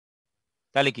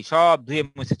 তাহলে কি সব ধুয়ে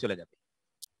মুছে চলে যাবে,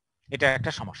 এটা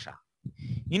একটা সমস্যা।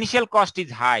 Initial cost is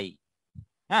high.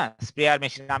 হ্যাঁ, স্প্রেয়ার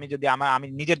মেশিন আমি যদি আমি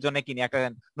নিজের জন্য কিনি, একটা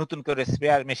নতুন করে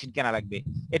স্প্রেয়ার মেশিন কেনা লাগবে,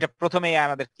 এটা প্রথমেই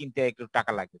আমাদের কিনতে একটু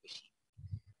টাকা লাগবে বেশি।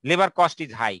 Labour cost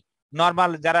is high.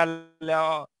 Normal যারা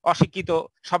অশিক্ষিত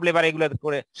সব লেবার এগুলো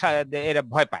করে এরা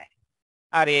ভয় পায়,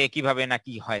 আর এ কিভাবে না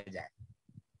কি হয়ে যায়,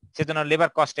 সেজন্য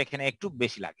লেবার কস্ট এখানে একটু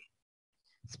বেশি লাগে।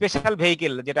 স্পেশাল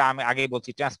ভেহিকেল যেটা আমি আগে বলছি,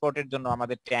 ট্রান্সপোর্টের জন্য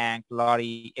আমাদের ট্যাঙ্ক,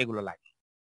 লরি এগুলো লাগে।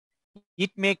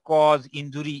 ইট may cause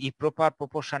injury if proper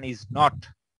proportion is not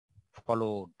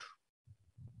followed.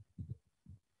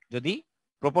 যদি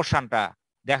প্রপোর্শনটা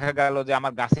দেখা গেল যে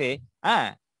আমার গাছে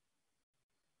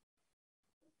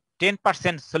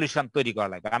 10% সলিউশন তৈরি করা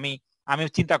লাগবে, আমি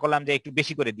চিন্তা করলাম যে একটু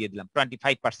বেশি করে দিয়ে দিলাম,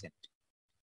 25%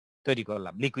 তৈরি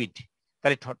করলাম লিকুইড,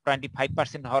 তাহলে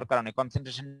 25% হওয়ার কারণে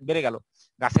কনসেন্ট্রেশন বেড়ে গেল,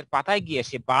 গাছের পাতায় গিয়ে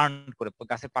সে বার্ন করে,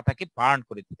 গাছের পাতাকে বার্ন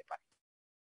করে দিতে পারে।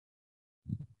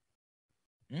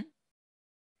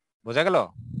 বোঝা গেল?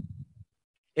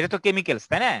 এটা তো কেমিক্যালস,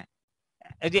 তাই না?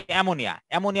 এই যে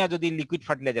অ্যামোনিয়া যদি লিকুইড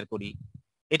ফার্টিলাইজার করি,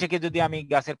 এটাকে যদি আমি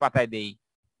গাছের পাতায় দেই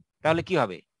তাহলে কি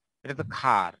হবে? এটা তো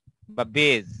ক্ষার বা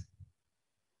বেজ,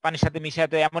 পানির সাথে মিশে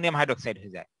তো অ্যামোনিয়াম হাইড্রোক্সাইড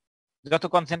হয়ে যায়। যত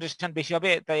কনসেন্ট্রেশন বেশি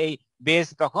হবে তাই এই বেজ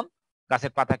তখন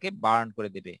গাছের পাতাকে বার্ন করে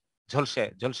দেবে,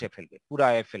 ঝলসে ফেলবে,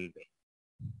 পুড়ায় ফেলবে।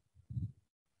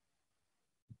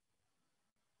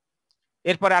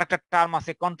 এরপরে আরেকটা টার্ম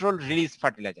আছে control release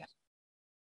fertiliser.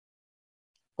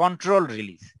 Control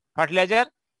release fertiliser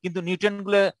কিন্তু নিউট্রিয়েন্ট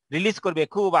গুলো রিলিজ করবে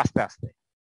খুব আস্তে আস্তে,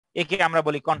 একে আমরা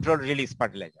বলি কন্ট্রোল রিলিজ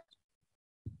ফার্টিলাইজার।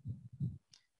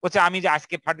 বলছে আমি যে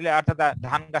আজকে ফার্টিলাইজার অর্থাৎ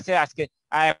ধান গাছে আজকে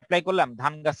অ্যাপ্লাই করলাম,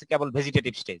 ধান গাছে কেবল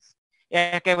ভেজিটেটিভ স্টেজ,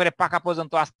 একেবারে পাকা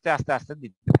পর্যন্ত আস্তে আস্তে আস্তে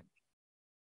দিতে থাকবে।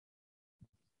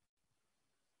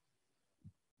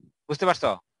 বুঝতে পারছো?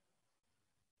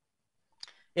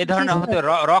 এই ধরনের হতে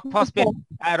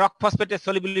রক ফসফেটের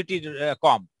সলিবিলিটি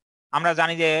কম। আমরা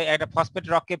জানি যে একটা ফসফেট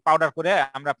রককে পাউডার করে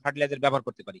আমরা ফার্টিলাইজার ব্যবহার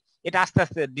করতে পারি, এটা আস্তে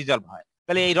আস্তে ডিজলভ হয়।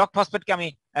 তাহলে এই রক ফসফেটকে আমি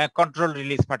কন্ট্রোল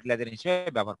রিলিজ ফার্টিলাইজার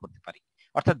হিসেবে ব্যবহার করতে পারি।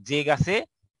 অর্থাৎ যে গাছে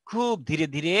খুব ধীরে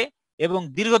ধীরে এবং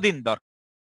দীর্ঘদিন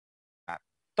দরকার,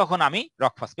 তখন আমি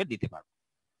রক ফসফেট দিতে পারবো।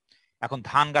 এখন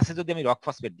ধান গাছে যদি আমি রক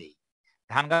ফসফেট দিই,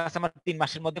 ধান গাছ আমার 3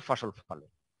 মাসের মধ্যে ফসল ফলে,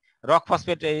 রক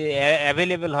ফসফেট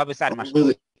অ্যাভেলেবেল হবে 4 মাস।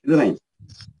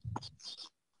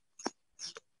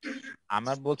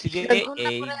 আমরা বলছি যে এই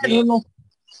যে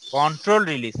কন্ট্রোল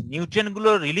রিলিজ, নিউট্রিয়েন্ট গুলো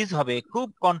রিলিজ হবে খুব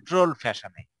কন্ট্রোল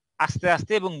ফ্যাশনে, আস্তে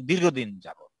আস্তে এবং দীর্ঘদিন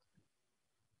যাব।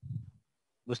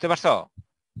 বুঝতে পারছো?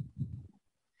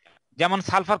 যেমন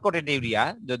সালফার কোটেড ইউরিয়া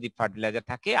যদি ফার্টিলাইজার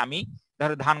থাকে, আমি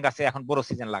ধরো ধান গাছে এখন বড়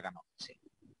সিজন লাগানো হচ্ছে,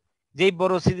 যেই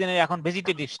বড় সিজনে এখন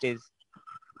vegetative stage,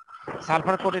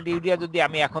 sulphur coated urea যদি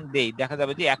আমি এখন দেই, দেখা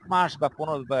যাবে যে 1 মাস বা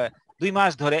 2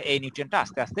 মাস ধরে এই নিউট্রিয়েন্টটা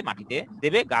আস্তে আস্তে মাটিতে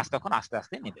দেবে, গাছ তখন আস্তে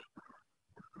আস্তে নেবে,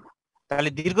 তাহলে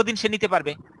দীর্ঘদিন সে নিতে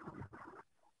পারবে।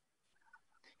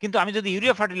 কিন্তু আমি যদি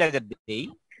ইউরিয়া ফার্টিলাইজার দিই,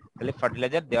 তাহলে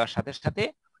ফার্টিলাইজার দেওয়ার সাথে সাথে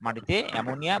মাটিতে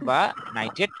অ্যামোনিয়া বা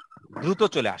নাইট্রেট দ্রুত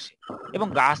চলে আসে এবং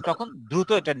গাছ তখন দ্রুত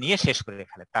এটা নিয়ে শেষ করে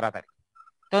ফেলে তাড়াতাড়ি,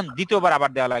 তখন দ্বিতীয়বার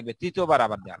আবার দেওয়া লাগবে, তৃতীয়বার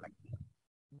আবার দেওয়া লাগবে।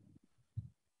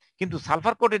 কিন্তু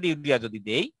সালফার কোটেড ইউরিয়া যদি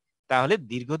দেই, তাহলে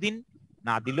দীর্ঘদিন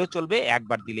না দিলেও চলবে,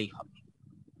 একবার দিলেই হবে।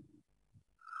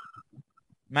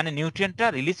 মানে নিউট্রিয়েন্টটা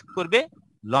রিলিজ করবে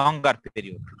লঙ্গার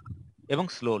পিরিয়ড এবং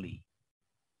স্লোলি।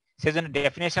 সেজন্য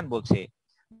ডেফিনেশন বলছে,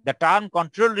 the term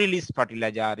control release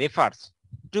fertilizer refers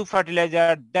to fertilizer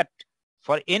that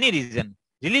for any reason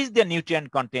release the nutrient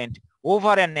content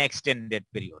over an extended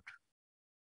period,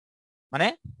 মানে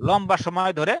লম্বা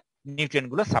সময় ধরে নিউট্রিয়েন্ট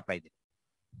গুলো সাপ্লাই দেবে।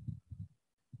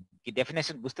 কি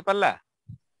ডেফিনেশন বুঝতে পারলা?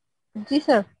 জি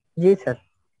স্যার। জি স্যার।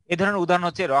 এই ধরনের উদাহরণ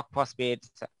হচ্ছে রক ফসফেট।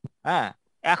 হ্যাঁ,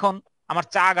 এখন আমার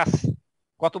চা গাছ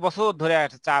কত বছর ধরে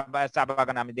চা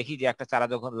বাগানে আমি দেখি যে একটা চারা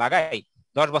যখন লাগাই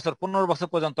 10 বছর 15 বছর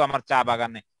পর্যন্ত আমার চা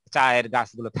বাগানে চায়ের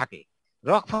গাছগুলো থাকে।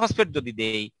 রক ফসফেট যদি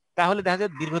দেই, তাহলে দেখা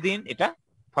যায় দীর্ঘদিন এটা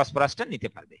ফসফরাসটা নিতে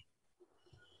পারবে,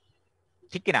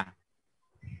 ঠিক কিনা?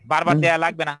 বারবার দেয়া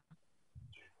লাগবে না।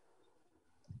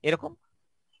 এরকম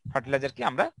ফার্টিলাইজারকে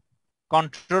আমরা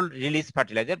কন্ট্রোল রিলিজ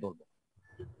ফার্টিলাইজার বলবো।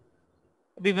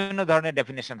 বিভিন্ন ধরনের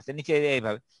ডেফিনেশন আছে নিচে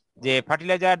এইভাবে, যে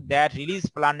fertiliser that release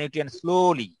plant nutrient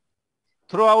slowly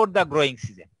through out the growing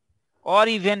season or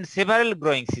even several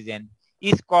growing season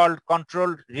is called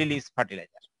controlled release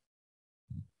fertilizer.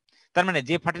 তার মানে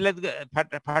যে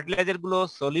ফার্টিলাইজার গুলো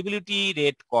সলিবিলিটি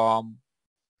রেট কম,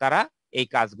 তারা এই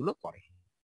কাজগুলো করে,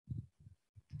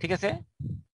 ঠিক আছে?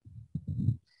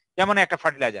 যেমন একটা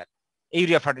ফার্টিলাইজার,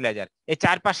 ইউরিয়া ফার্টিলাইজার, এই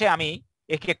চারপাশে আমি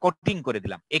একে কোটিং করে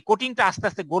দিলাম, এই কোটিংটা আস্তে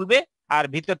আস্তে গলবে আর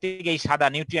ভিতর থেকে এই সাদা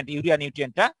নিউট্রিয়েন্ট, ইউরিয়া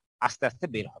নিউট্রিয়েন্টটা আস্তে আস্তে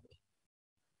বের হবে।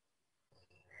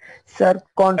 স্যার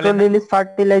কন্ট্রোল রিলিজ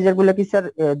ফার্টিলাইজার গুলো কি স্যার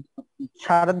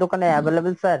সারা দোকানে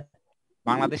অ্যাভেলেবল স্যার?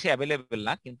 বাংলাদেশে অ্যাভেলেবল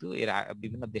না, কিন্তু এর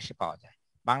বিভিন্ন দেশে পাওয়া যায়।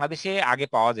 বাংলাদেশে আগে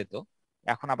পাওয়া যেত,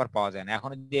 এখন আবার পাওয়া যায় না।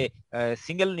 এখন যে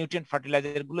সিঙ্গেল নিউট্রিয়েন্ট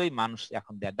ফার্টিলাইজার গুলোই মানুষ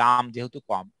এখন দেয়, দাম যেহেতু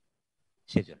কম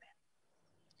সেজন্য।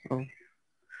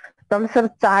 তাহলে স্যার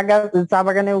চা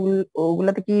বাগানে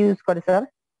ওগুলাতে কি ইউজ করে স্যার?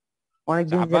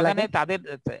 অনেকদিন চা যে লাগে। বাগানে তাদের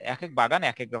এক এক বাগান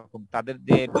এক এক রকম, তাদের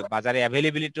যে বাজারে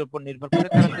অ্যাভেলেবিলিটির উপর নির্ভর করে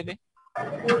তারা দেবে।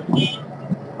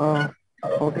 ও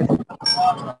ওকে।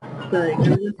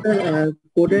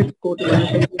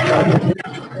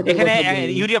 এখানে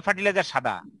ইউরিয়া ফার্টিলাইজার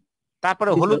সাদা, তারপরে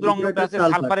হলুদ রংটা আছে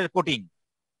সালফারের কোটিং,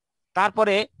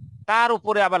 তারপরে তার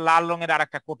উপরে আবার লাল রঙের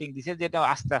আরেকটা কোটিং দিছে যেটা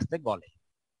আস্তে আস্তে গলে।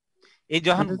 এই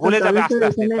যখন গলে যাবে আস্তে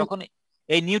আস্তে তখন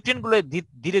এই নিউট্রিয়েন্ট গুলো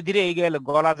ধীরে ধীরে এই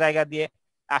গলা জায়গা দিয়ে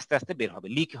আস্তে আস্তে বের হবে,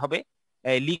 লিক হবে,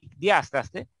 লিক দিয়ে আস্তে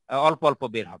আস্তে অল্প অল্প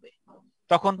বের হবে।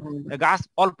 তখন গাছ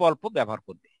অল্প অল্প ব্যবহার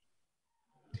করবে।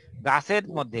 গাছের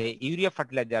মধ্যে ইউরিয়া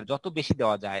ফার্টিলাইজার যত বেশি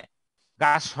দেওয়া যায়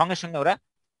গাছ সঙ্গে সঙ্গে ওরা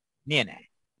নিয়ে নেয়।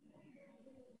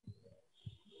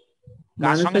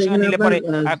 গাছ সঙ্গে সঙ্গে নিলে পরে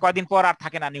কয়েকদিন পর আর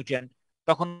থাকে না নিউট্রিয়েন্ট,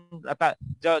 তখন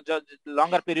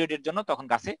লঙ্গার পিরিয়ডের জন্য তখন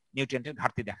গাছে নিউট্রিয়েন্টের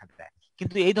ঘাটতি দেখা দেয়।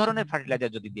 কিন্তু এই ধরনের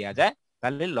ফার্টিলাইজার যদি দেওয়া যায়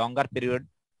তাহলে লঙ্গার পিরিয়ড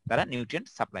তারা নিউট্রিয়েন্ট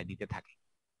সাপ্লাই দিতে থাকে।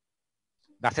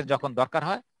 গাছের যখন দরকার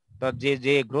হয় তো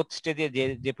যে গ্রোথ স্টেজে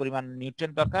যে পরিমাণ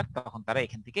নিউট্রিয়েন্ট দরকার তখন তারা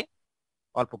এখান থেকে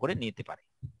অল্প করে নিতে পারে।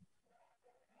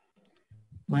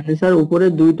 মানে স্যার উপরে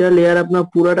দুইটা লেয়ার আপনার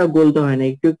পুরাটা গলতে হয় না,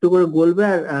 একটু একটু করে গলবে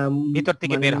আর ভিতর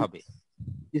থেকে বের হবে,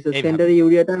 সেকেন্ডারি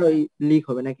ইউরিয়াটা ওই লিক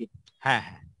হবে নাকি? হ্যাঁ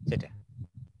হ্যাঁ সেটা।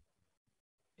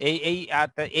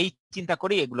 এই চিন্তা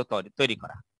করি এগুলো তৈরি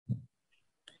করা।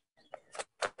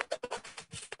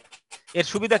 এর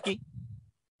সুবিধা কি?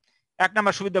 এক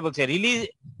নম্বর সুবিধা বলছে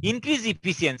ইনক্রিজ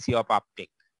ইফিসিয়েন্সি অফ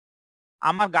আপটেক।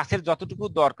 আমার গাছের যতটুকু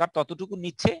দরকার ততটুকু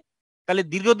নিচ্ছে, তাহলে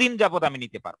দীর্ঘদিন যাবত আমি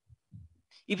নিতে পারবো।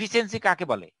 ইফিসিয়েন্সি কাকে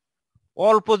বলে?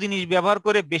 অল্প জিনিস ব্যবহার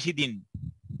করে বেশি দিন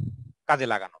কাজে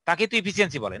লাগানো, তাকে তো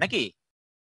ইফিসিয়েন্সি বলে নাকি?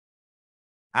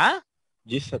 হ্যাঁ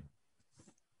জি স্যার।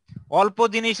 অল্প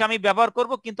জিনিস আমি ব্যবহার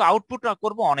করব কিন্তু আউটপুট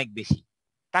করব অনেক বেশি,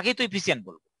 তাকেই তো ইফিসিয়েন্ট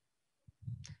বলবো।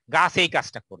 গাছ এই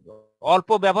কাজটা করবে, অল্প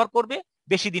ব্যবহার করবে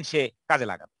বেশি দিন সে কাজে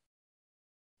লাগাবে।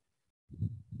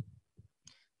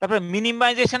 তারপরে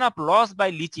minimisation of loss by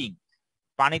lynching.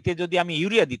 পানিতে যদি আমি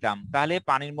ইউরিয়া দিতাম তাহলে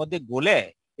পানির মধ্যে গলে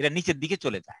এটা নিচের দিকে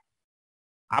চলে যায়,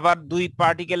 আবার দুই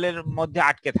পার্টিকেলের মধ্যে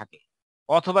আটকে থাকে।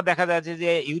 অথবা দেখা যাচ্ছে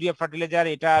যে ইউরিয়া ফার্টিলাইজার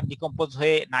এটা ডিকম্পোজ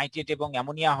হয়ে নাইট্রেট এবং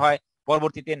অ্যামোনিয়া হয়,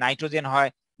 পরবর্তীতে নাইট্রোজেন হয়,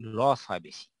 লস হয়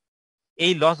বেশি।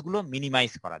 এই লস গুলো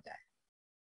মিনিমাইজ করা যায়।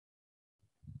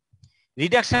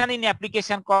 Reduction in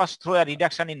application cost through a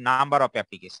reduction in number of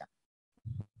application.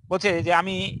 বলছে যে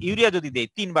আমি ইউরিয়া যদি দেই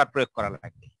 3 বার প্রয়োগ করা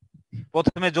লাগবে,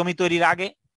 প্রথমে জমি তৈরির আগে,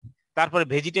 তারপরে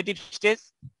ভেজিটেটিভ স্টেজ,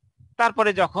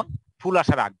 তারপরে যখন ফুল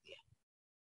আসার আগ দিয়ে।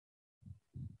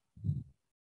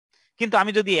 কিন্তু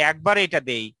আমি যদি একবারে এটা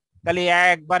দেই তাহলে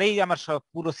একবারেই আমার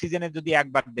পুরো সিজনে যদি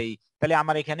একবার দেই তাহলে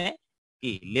আমার এখানে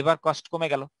কি লেবার কস্ট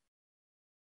কমে গেল।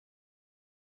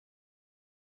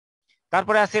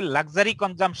 তারপরে আছে লাক্সারি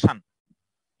কনজাম্পশন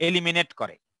এলিমিনেট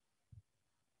করে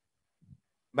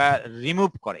বা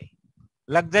রিমুভ করে।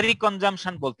 লাক্সারি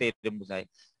কনজাম্পশন বলতে এরকম বোঝায়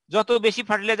যত বেশি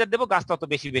ফার্টিলাইজার দেবো গাছ তত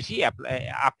বেশি বেশি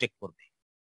আপটেক করবে,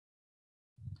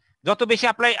 যত বেশি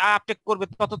আপটেক করবে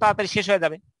তত তাড়াতাড়ি শেষ হয়ে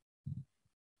যাবে,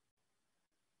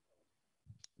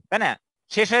 তাই না?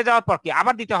 শেষ হয়ে যাওয়ার পর কি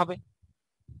আবার দিতে হবে।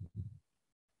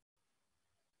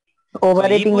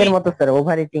 ওভারহিটিং এর মতো স্যার,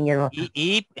 ওভারহিটিং এর মতো।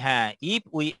 if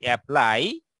we apply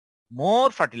more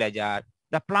fertilizer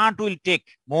the plant will take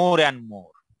more and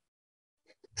more.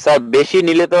 Sir বেশি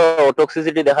নিলে তো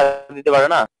টক্সিসিটি দেখা দিতে পারে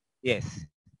না? Yes,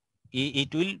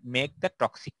 it will make the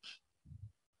toxic,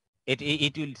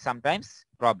 it will sometimes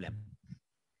problem.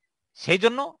 সেই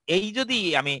জন্য এই যদি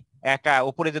আমি একটা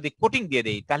উপরে যদি কোটিং দিয়ে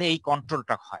দেই তাহলে এই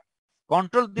কন্ট্রোলটা হয়।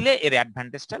 কন্ট্রোল দিলে এর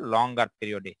অ্যাডভান্টেজটা লঙ্গার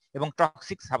পিরিয়ডে এবং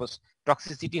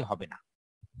টক্সিসিটি হবে না।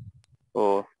 ও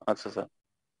আচ্ছা sir.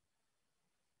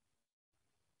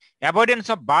 Avoidance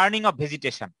of burning of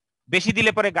vegetation. বেশি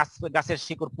দিলে পরে গাছের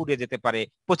শিকড় পুড়ে যেতে পারে,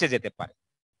 পচে যেতে পারে,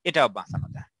 এটাও বাঁচানো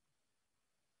যায়।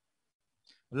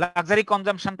 লাক্সারি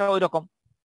কনজাম্পশনটা ওই রকম,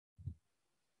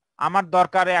 আমার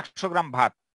দরকার 100 গ্রাম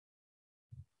ভাত,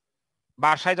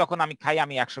 বাসায় যখন আমি খাই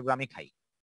আমি 100 গ্রামই খাই,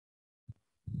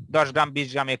 10 গ্রাম 20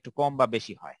 গ্রাম একটু কম বা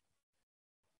বেশি হয়।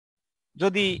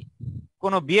 যদি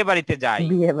কোনো বিয়ে বাড়িতে যাই,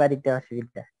 বিয়ে বাড়িতে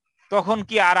অসুবিধা, তখন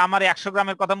কি আর আমার 100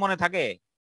 গ্রামের কথা মনে থাকে?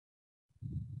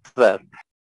 স্যার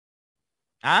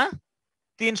হ্যাঁ,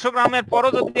 300 গ্রামের পরও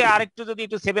যদি আরেকটু যদি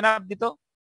একটু 7 আপ দিত,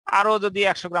 আরো যদি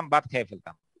 100 গ্রাম ভাত খেয়ে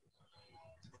ফেলতাম,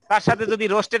 তার সাথে যদি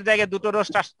রোস্টের জায়গায় 2টো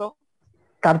রোস্ট আসতো,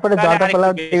 তারপরে জলটা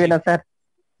পোলাও দিবে না স্যার?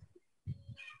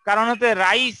 কারণ হতে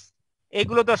রাইস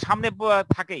এগুলো তো সামনে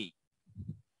থাকেই,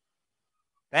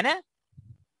 তাই না?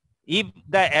 if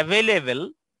the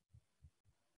available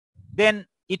then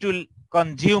it will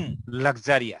consume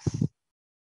luxurious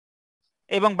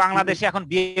এবং বাংলাদেশে এখন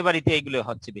বিয়ে বাড়িতে এগুলো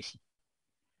হচ্ছে বেশি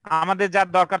আমাদের যার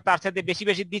দরকার তার সাথে বেশি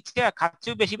বেশি দিচ্ছে আর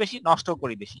খাচ্ছেও বেশি বেশি নষ্ট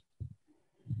করি বেশি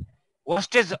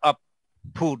wastage of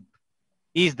food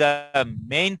is the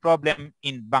main problem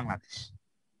in Bangladesh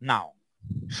now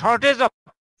shortage of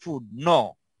food no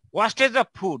wastage of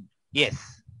food yes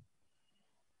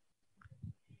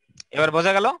এবার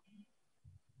বোঝা গেল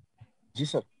জি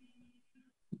স্যার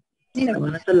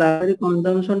মানে স্যার লাক্সারি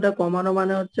কনজাম্পশনটা কমানো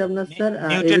মানে হচ্ছে আপনার স্যার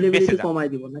এভেইলেবিলিটি কমাই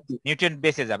দিব নাকি নিউট্রিয়েন্ট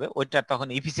বেঁচে যাবে ওইটা তখন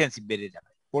এফিসিয়েন্সি বেড়ে যাবে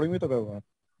পরিমিত ব্যবহার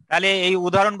তাহলে এই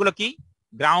উদাহরণগুলো কি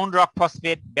ground rock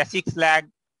phosphate basic slug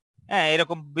হ্যাঁ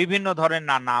এরকম বিভিন্ন ধরনের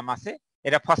নাম আছে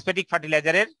এটা ফসফেটিক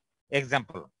ফার্টিলাইজারের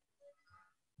এক্সাম্পল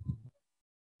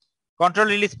কন্ট্রোল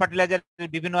রিলিজ ফার্টিলাইজারের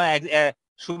বিভিন্ন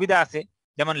সুবিধা আছে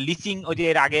যেমন লিচিং ওই যে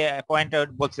এর আগে পয়েন্ট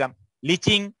বলছিলাম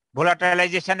লিচিং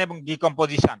ভোলাটাইলাইজেশন এবং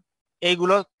ডিকম্পোজিশন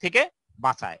এইগুলো থেকে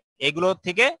বাঁচায় এগুলো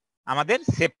থেকে আমাদের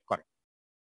সেভ করে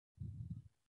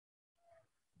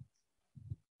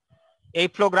এই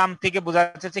প্রোগ্রাম থেকে বোঝা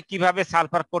যাচ্ছে কিভাবে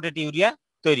সালফার কোটেড ইউরিয়া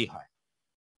তৈরি হয়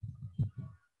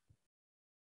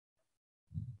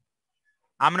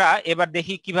আমরা এবার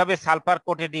দেখি কিভাবে সালফার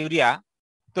কোটেড ইউরিয়া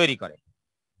তৈরি করে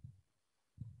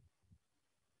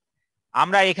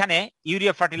আমরা এখানে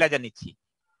ইউরিয়া ফার্টিলাইজার নিচ্ছি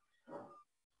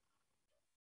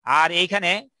আর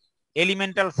এইখানে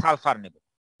এলিমেন্টাল সালফার নেব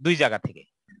দুই জায়গা থেকে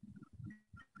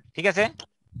ঠিক আছে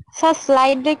স্যার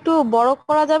স্লাইডটা একটু বড়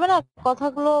করা যাবে না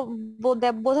কথাগুলো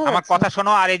বোঝা যাচ্ছে আমার কথা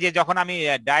শোনো আর এই যে যখন আমি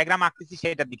ডায়াগ্রাম আঁকতেছি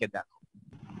সেটার দিকে দেখো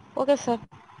ওকে স্যার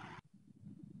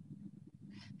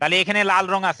তাহলে এখানে লাল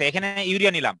রং আছে এখানে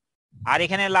ইউরিয়া নিলাম আর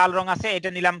এখানে লাল রং আছে এটা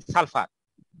নিলাম সালফার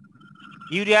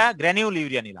ইউরিয়া গ্র্যানিউল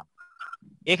ইউরিয়া নিলাম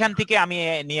এখান থেকে আমি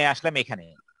নিয়ে আসলাম এখানে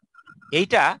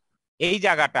এইটা এই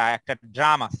জায়গাটা একটা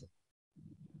ড্রাম আছে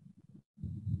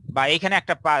বা এখানে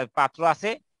একটা পাত্র আছে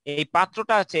এই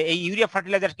পাত্রটা হচ্ছে এই ইউরিয়া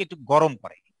ফার্টিলাইজারকে একটু গরম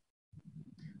করে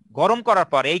গরম করার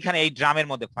পর এইখানে এই ড্রামের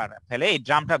মধ্যে ফেলে এই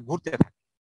ড্রামটা ঘুরতে থাকে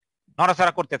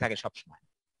নড়াচড়া করতে থাকে সবসময়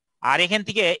আর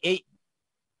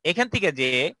এখান থেকে যে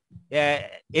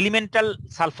এলিমেন্টাল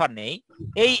সালফার নেই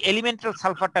এই এলিমেন্টাল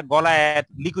সালফারটা গলায়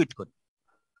লিকুইড করি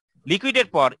লিকুইডের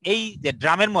পর এই যে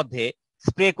ড্রামের মধ্যে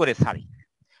স্প্রে করে ছাড়ি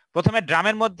প্রথমে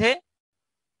ড্রামের মধ্যে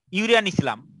ইউরিয়া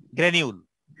নিছিলাম গ্র্যানিউল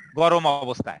গরম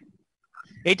অবস্থায়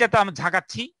এইটা তো আমি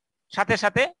ঝাঁকাচ্ছি সাথে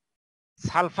সাথে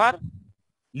সালফার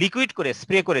লিকুইড করে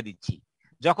স্প্রে করে দিচ্ছি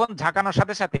যখন ঝাঁকানোর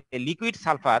সাথে সাথে লিকুইড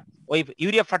সালফার ওই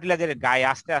ইউরিয়া ফার্টিলাইজারের গায়ে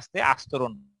আস্তে আস্তে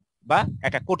আস্তরণ বা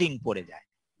একটা কোটিং পড়ে যায়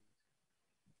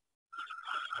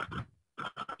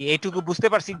এইটুকু বুঝতে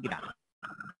পারছি কিনা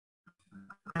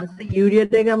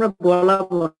ইউরিয়াটাকে আমরা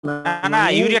গলাবো না না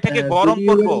ইউরিয়াটাকে গরম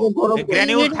করব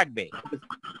গ্র্যানিউল থাকবে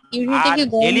ইউরিয়াটাকে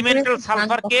গরম করে এলিমেন্টাল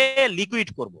সালফারকে লিকুইড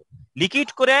করব লিকুইড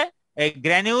করে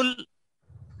গ্র্যানিউল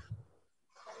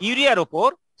ইউরিয়ার উপর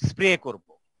স্প্রে করব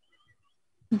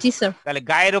জি স্যার তাহলে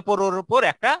গায়ের উপর ওর উপর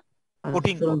একটা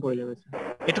কোটিং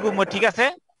এটুকু ঠিক আছে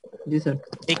জি স্যার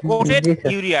এই কোটেড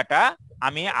ইউরিয়াটা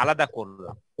আমি আলাদা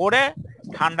করলাম করে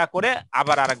ঠান্ডা করে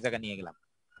আবার আরেক জায়গায় নিয়ে গেলাম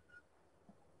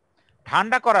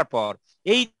ঠান্ডা করার পর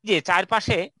এই যে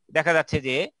চারপাশে দেখা যাচ্ছে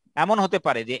যে এমন হতে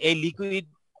পারে যে এই লিকুইড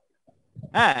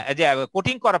হ্যাঁ যে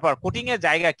কোটিং করার পর কোটিং এর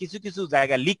জায়গায় কিছু কিছু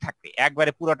জায়গায় লিক থাকবে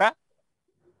একবারে পুরোটা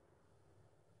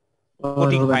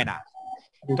কোটিং হয় না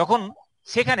তখন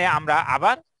সেখানে আমরা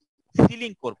আবার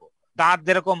সিলিং করব দাঁত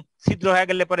যেরকম ছিদ্র হয়ে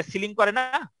গেলে পরে সিলিং করে না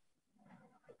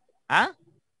হ্যাঁ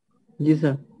জি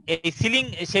স্যার এই সিলিং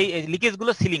সেই লিকেজ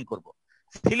গুলো সিলিং করব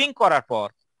সিলিং করার পর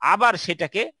আবার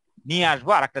সেটাকে নিয়ে আসবো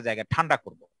আর একটা জায়গায় ঠান্ডা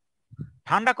করব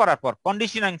ঠান্ডা করার পর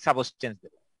কন্ডিশনিং সাবস্টেন্স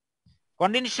দেব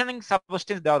কন্ডিশনিং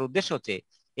সাবস্টেন্স দেওয়ার উদ্দেশ্য হচ্ছে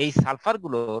এই সালফার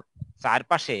গুলোর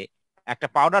চারপাশে একটা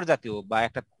পাউডার জাতীয় বা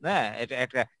একটা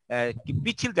একটা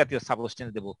পিচ্ছিল জাতীয় সাবস্টেন্স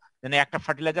দেব যেন একটা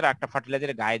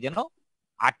ফার্টিলাইজারের গায়ে যেন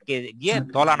আটকে গিয়ে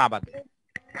দলা না বাঁধে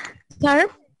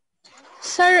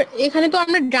স্যার এখানে তো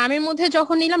আমরা ড্রামের মধ্যে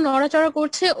যখন নিলাম নড়াচড়া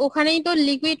করছে ওখানেই তো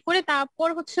লিকুইড করে তারপর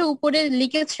হচ্ছে উপরে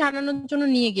লিকেজ সারানোর জন্য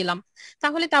নিয়ে গেলাম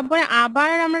তাহলে তারপরে আবার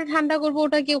আমরা ঠান্ডা করব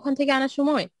ওটা কি ওখান থেকে আনার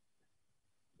সময়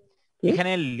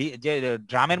এখানে যে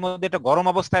ড্রামের মধ্যে একটা গরম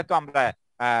অবস্থায় তো আমরা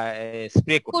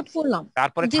স্প্রে করলাম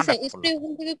তারপরে স্প্রে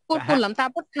ওখান থেকে কোট করলাম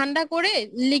তারপর ঠান্ডা করে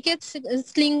লিকেজ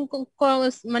স্লিং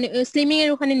মানে স্লিমিং এর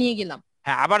ওখানে নিয়ে গেলাম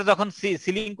হ্যাঁ আবার যখন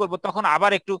সিলিং করব তখন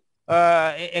আবার একটু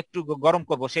গরম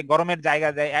করব সেই গরমের জায়গা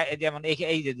যেমন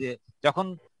এই যে যখন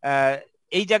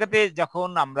এই জায়গাতে যখন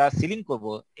আমরা সিলিং করব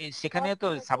সেখানে তো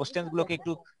সাবস্টেন্স গুলোকে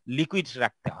একটু লিকুইড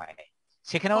রাখতে হয়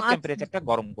সেখানেও টেম্পারেচারটা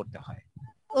গরম করতে হয়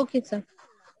ওকে স্যার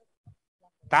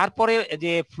তারপরে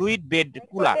যে ফ্লুইড বেড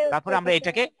কুলার তারপরে আমরা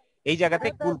এটাকে এই জায়গাতে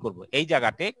কুল করব, এই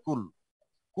জায়গাতে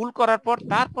কুল করার পর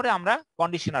তারপরে আমরা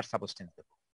কন্ডিশনার সাবস্টেন্স দেব।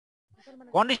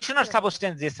 কন্ডিশনার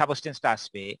সাবস্টেন্স যে সাবস্টেন্সটা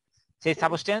আসবে সেই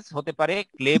সাবস্টেন্স হতে পারে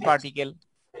ক্লে পার্টিকেল,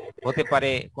 হতে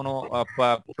পারে কোনো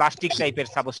প্লাস্টিক টাইপের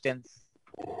সাবস্টেন্স।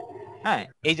 হ্যাঁ,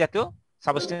 এই জাতীয়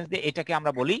সাবস্টেন্স দিয়ে এটাকে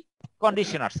আমরা বলি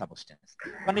কন্ডিশনার সাবস্টেন্স।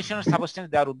 কন্ডিশনার সাবস্টেন্স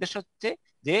দেওয়ার উদ্দেশ্য হচ্ছে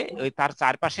যে ওই তার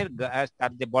চারপাশের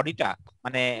তার যে বডিটা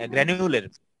মানে গ্র্যানুলের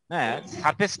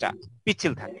সারফেসটা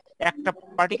পিচ্ছিল থাকে, একটা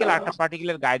পার্টিকেল আরেকটা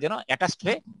পার্টিকেলের গায়ে যেন অ্যাটাচড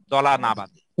হয়ে দলা না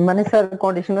বাঁধে। মানে স্যার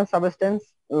কন্ডিশনার সাবস্টেন্স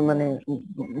মানে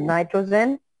নাইট্রোজেন,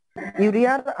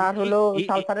 ইউরিয়ার আর হলো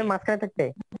সালফারের মাঝখানে থাকতে?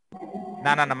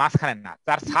 না না না, মাঝখানে না,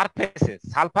 তার সারফেসে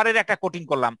সালফারের একটা কোটিং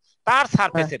করলাম, তার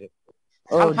সারফেসের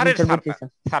সালফারের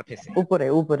সারফেসে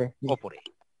উপরে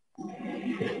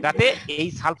যাতে এই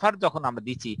সালফার যখন আমরা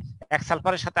দিচ্ছি এক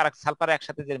সালফারের সাথে আরেক সালফার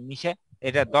একসাথে যে মিশে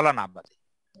এটা দলা না বাঁধে।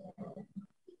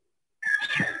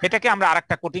 এটাকে আমরা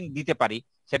আরেকটা কোটিং দিতে পারি,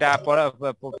 সেটা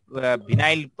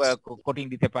ভিনাইল কোটিং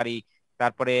দিতে পারি,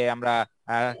 তারপরে আমরা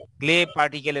ক্লে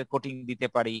পার্টিকেলের কোটিং দিতে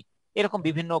পারি, এরকম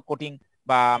বিভিন্ন কোটিং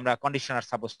বা আমরা কন্ডিশনার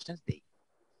সাবস্টেন্স দেই।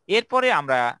 এরপরে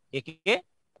আমরা একে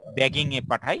ব্যাগিং এ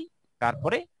পাঠাই,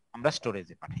 তারপরে আমরা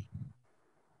স্টোরেজে পাঠাই।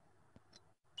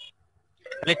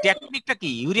 তাহলে টেকনিকটা কি,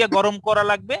 ইউরিয়া গরম করা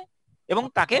লাগবে এবং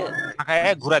তাকে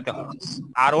ঢাকায় ঘোরাতে হবে,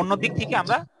 আর অন্য দিক থেকে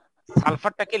আমরা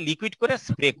সালফারটাকে লিকুইড করে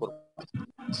স্প্রে করব।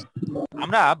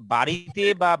 আমরা বাড়িতে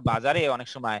বা বাজারে অনেক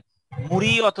সময়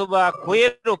মুড়ি অথবা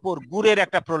খইয়ের ওপর গুড়ের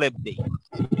একটা প্রলেপ দেই,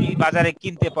 বাজারে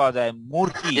কিনতে পাওয়া যায়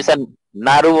মুরকি,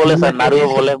 নাড়ু বলে স্যার, নাড়ু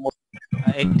বলে,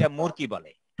 এটা মুরকি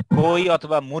বলে। খই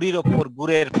অথবা মুড়ির ওপর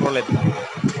গুড়ের প্রলেপ দেয়।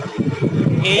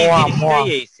 এই জিনিসটাই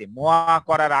এইছে মোয়া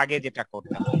করার আগে যেটা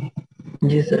করতে হয়।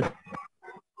 জি স্যার,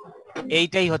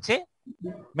 এইটাই হচ্ছে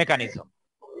মেকানিজম।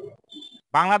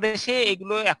 বাংলাদেশে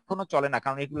এগুলো এখনো চলে না,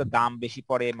 কারণ এগুলো দাম বেশি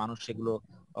পড়ে, মানুষ এগুলো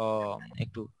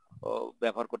একটু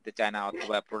ব্যবহার করতে চায় না,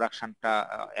 অথবা প্রোডাকশনটা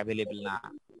অ্যাভেলেবল না।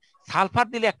 সালফার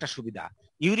দিলে একটা সুবিধা,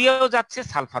 ইউরিয়াও যাচ্ছে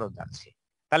সালফারও যাচ্ছে।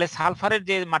 তাহলে সালফারের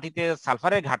যে মাটিতে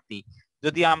সালফারের ঘাটতি,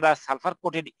 যদি আমরা সালফার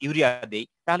কোটেড ইউরিয়া দেই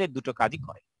তাহলে দুটো কাজই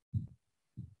করে।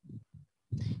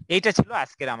 এইটা ছিল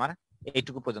আজকের আমার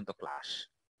এইটুকু পর্যন্ত ক্লাস।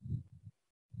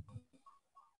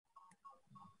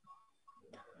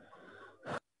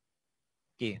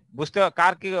 কি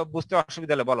কার কি বুঝতে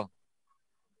অসুবিধা হলে বলো।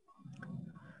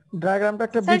 ডায়াগ্রামটা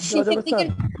একটা বিট দেওয়া যাবে স্যার?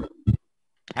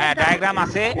 হ্যাঁ, ডায়াগ্রাম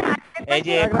আছে, এই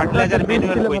যে ফার্টিলাইজার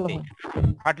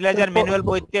ম্যানুয়াল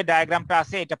বইতে ডায়াগ্রামটা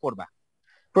আছে, এটা পড়বা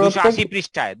 280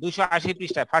 পৃষ্ঠায়। 280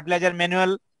 পৃষ্ঠায় ফার্টিলাইজার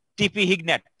ম্যানুয়াল, টিপি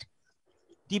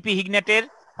হিগনেটের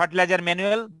ফার্টিলাইজার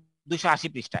ম্যানুয়াল 280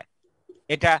 পৃষ্ঠায়।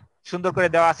 এটা সুন্দর করে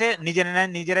দেওয়া আছে,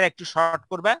 নিজেরা একটু শর্ট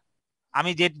করবা।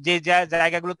 আমি যে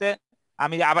জায়গাগুলোতে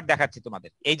আমি আবার দেখাচ্ছি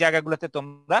তোমাদের, এই জায়গাগুলোতে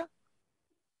তোমরা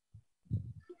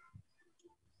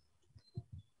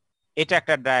এটা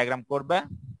একটা ডায়াগ্রাম করবে,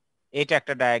 এটা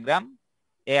একটা ডায়াগ্রাম,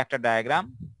 এই একটা ডায়াগ্রাম,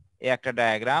 এই একটা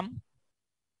ডায়াগ্রাম,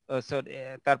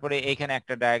 তারপরে এইখানে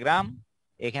একটা ডায়াগ্রাম,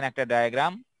 এখানে একটা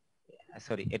ডায়াগ্রাম,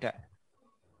 সরি এটা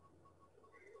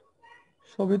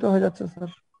সবই তো হয়ে যাচ্ছে স্যার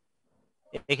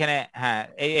এখানে। হ্যাঁ,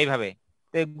 এইভাবে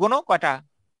গুনো কয়টা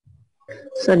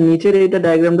স্যার নিচের এইটা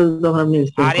ডায়াগ্রামটা যখন আপনি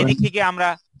আর এদিক থেকে আমরা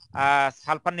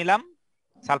সালফার নিলাম,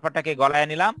 সালফারটাকে গলায়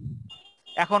নিলাম।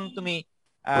 এখন তুমি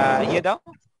ইয়ে দাও,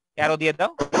 অ্যারো দিয়ে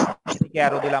দাও,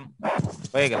 অ্যারো দিলাম,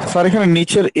 হয়ে গেল স্যার। এখানে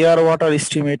নিচের এয়ার ওয়াটার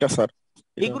স্ট্রিম এটা স্যার,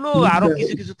 এগুলো আরো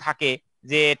কিছু কিছু থাকে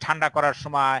যে ঠান্ডা করার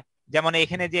সময়, যেমন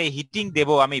এখানে যে হিটিং দেব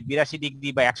আমি 82 ডিগ্রি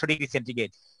বা 100 ডিগ্রি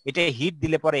সেন্টিগ্রেড, এটা হিট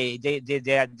দিলে পরে যে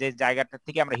জায়গাটা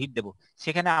থেকে আমরা হিট দেব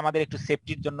সেখানে আমাদের একটু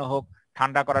সেফটির জন্য হোক,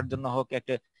 ঠান্ডা করার জন্য হোক,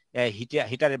 একটা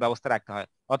হিটারের ব্যবস্থা রাখতে হয়,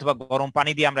 অথবা গরম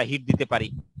পানি দিয়ে আমরা হিট দিতে পারি।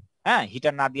 হ্যাঁ,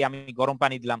 হিটার না দিয়ে আমি গরম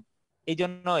পানি দিলাম, এই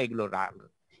জন্য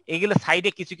এগুলো সাইডে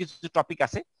কিছু কিছু টপিক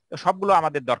আছে, সবগুলো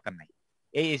আমাদের দরকার নাই,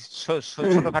 এই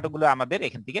ছোটখাটো গুলো আমাদের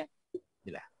এখান থেকে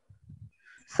দিলা।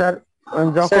 স্যার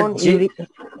যখন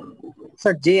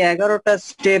স্যার যে 11টা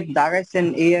স্টেপ দাগাইছেন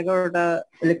এই 11টা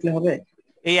লিখলে হবে?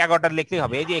 এই 11টা লিখলেই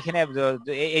হবে। এই যে এখানে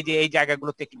এই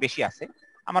জায়গাগুলোতে একটু বেশি আছে,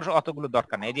 আমার অতগুলো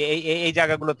দরকার নেই, এই যে এই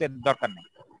জায়গাগুলোতে দরকার নেই।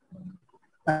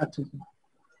 আচ্ছা,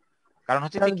 কারণ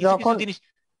হচ্ছে যে কিছু কিছু জিনিস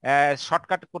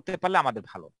শর্টকাট করতে পারলে আমাদের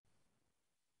ভালো।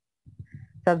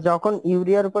 স্যার যখন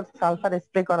ইউরিয়ার উপর সালফার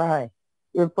স্প্রে করা হয়,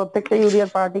 প্রত্যেকটা ইউরিয়ার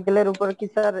পার্টিকেলের উপর কি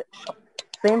স্যার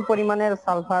সেম পরিমাণের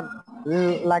সালফার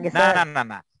লাগে স্যার? না না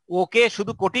না, ওকে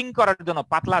শুধু কোটিং করার জন্য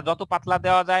পাতলা, যত পাতলা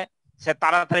দেওয়া যায় সে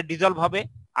তাড়াতাড়ি ডিজলভ হবে,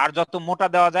 আর যত মোটা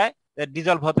দেওয়া যায়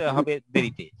ডিজলভ হতে হবে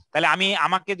দেরিতে। তাহলে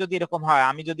আমাকে যদি এরকম হয়,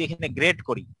 আমি যদি এখানে গ্রেড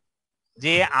করি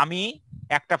যে আমি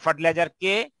একটা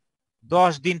ফার্টিলাইজারকে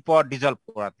 10 দিন পর ডিজলভ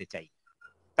করাতে চাই,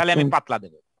 তাহলে আমি পাতলা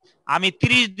দেব। আমি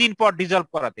 30 দিন পর ডিজলভ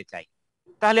করাতে চাই,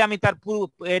 তাহলে আমি তার পুরো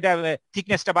এটা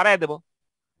থিকনেসটা বাড়ায় দেব।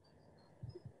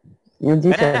 জি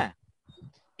তাই স্যার। না?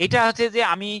 এটা হচ্ছে যে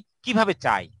আমি কিভাবে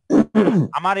চাই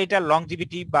আমার এটা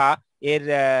লংজিভিটি বা এর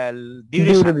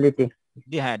ডিউরেশন, ডিউরেবিলিটি।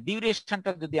 হ্যাঁ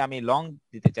ডিউরেশনটা যদি আমি লং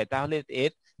দিতে চাই তাহলে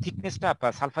এর থিকনেসটা বা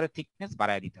সালফারের থিকনেস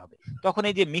বাড়ায় দিতে হবে। তখন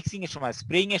এই যে মিক্সিং এর সময়,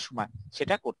 স্প্রেইং এর সময়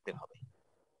সেটা করতে হবে।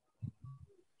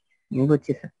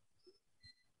 বুঝছি স্যার।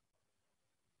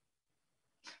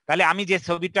 তাহলে আমি যে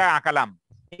ছবিটা আঁকালাম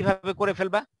এইভাবে করে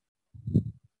ফেলবা,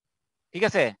 ঠিক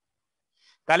আছে?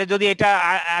 তাহলে যদি এটা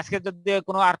আজকে যদি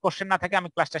কোনো আর কোশ্চেন না থাকে আমি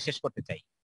ক্লাসটা শেষ করতে চাই।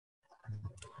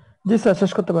 জি স্যার,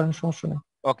 শেষ করতে পারেন, সমস্যা নেই।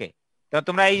 ওকে, তো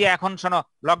তোমরা এই যে এখন শোনো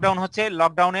লকডাউন হচ্ছে,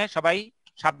 লকডাউনে সবাই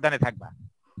সাবধানে থাকবা।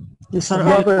 স্যার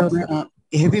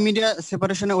হেভি মিডিয়া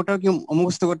সেপারেশনে ওটাও কি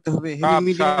মুখস্থ করতে হবে? হেভি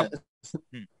মিডিয়া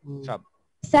সব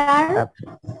স্যার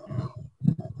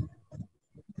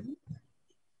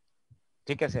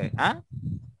ঠিক আছে। হ্যাঁ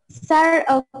স্যার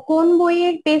কোন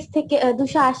বইয়ের পেজ থেকে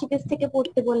 280 পেজ থেকে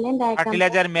পড়তে বললেন ডায়াগ্রাম?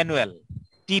 ফার্টিলাইজার ম্যানুয়াল,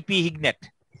 টিপি হিগনেট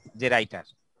যে রাইটার।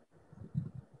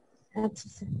 আচ্ছা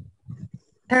স্যার।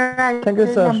 Thank you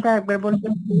sir. নামটা একবার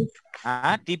বলবেন প্লিজ?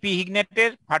 হ্যাঁ, টিপি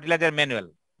হিগনেটের ফার্টিলাইজার ম্যানুয়াল।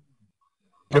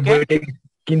 ওকে, বইটা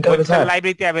কিনতে হবে স্যার?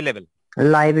 লাইব্রেরিতে अवेलेबल।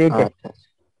 লাইব্রেরিতে।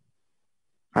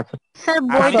 আচ্ছা স্যার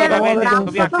বইটার নাম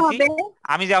কত হবে?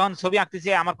 আমি যখন ছবি আঁকতেছি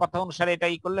আমার কথা অনুসারে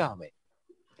এটাই করলে হবে।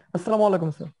 আসসালামু আলাইকুম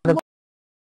স্যার।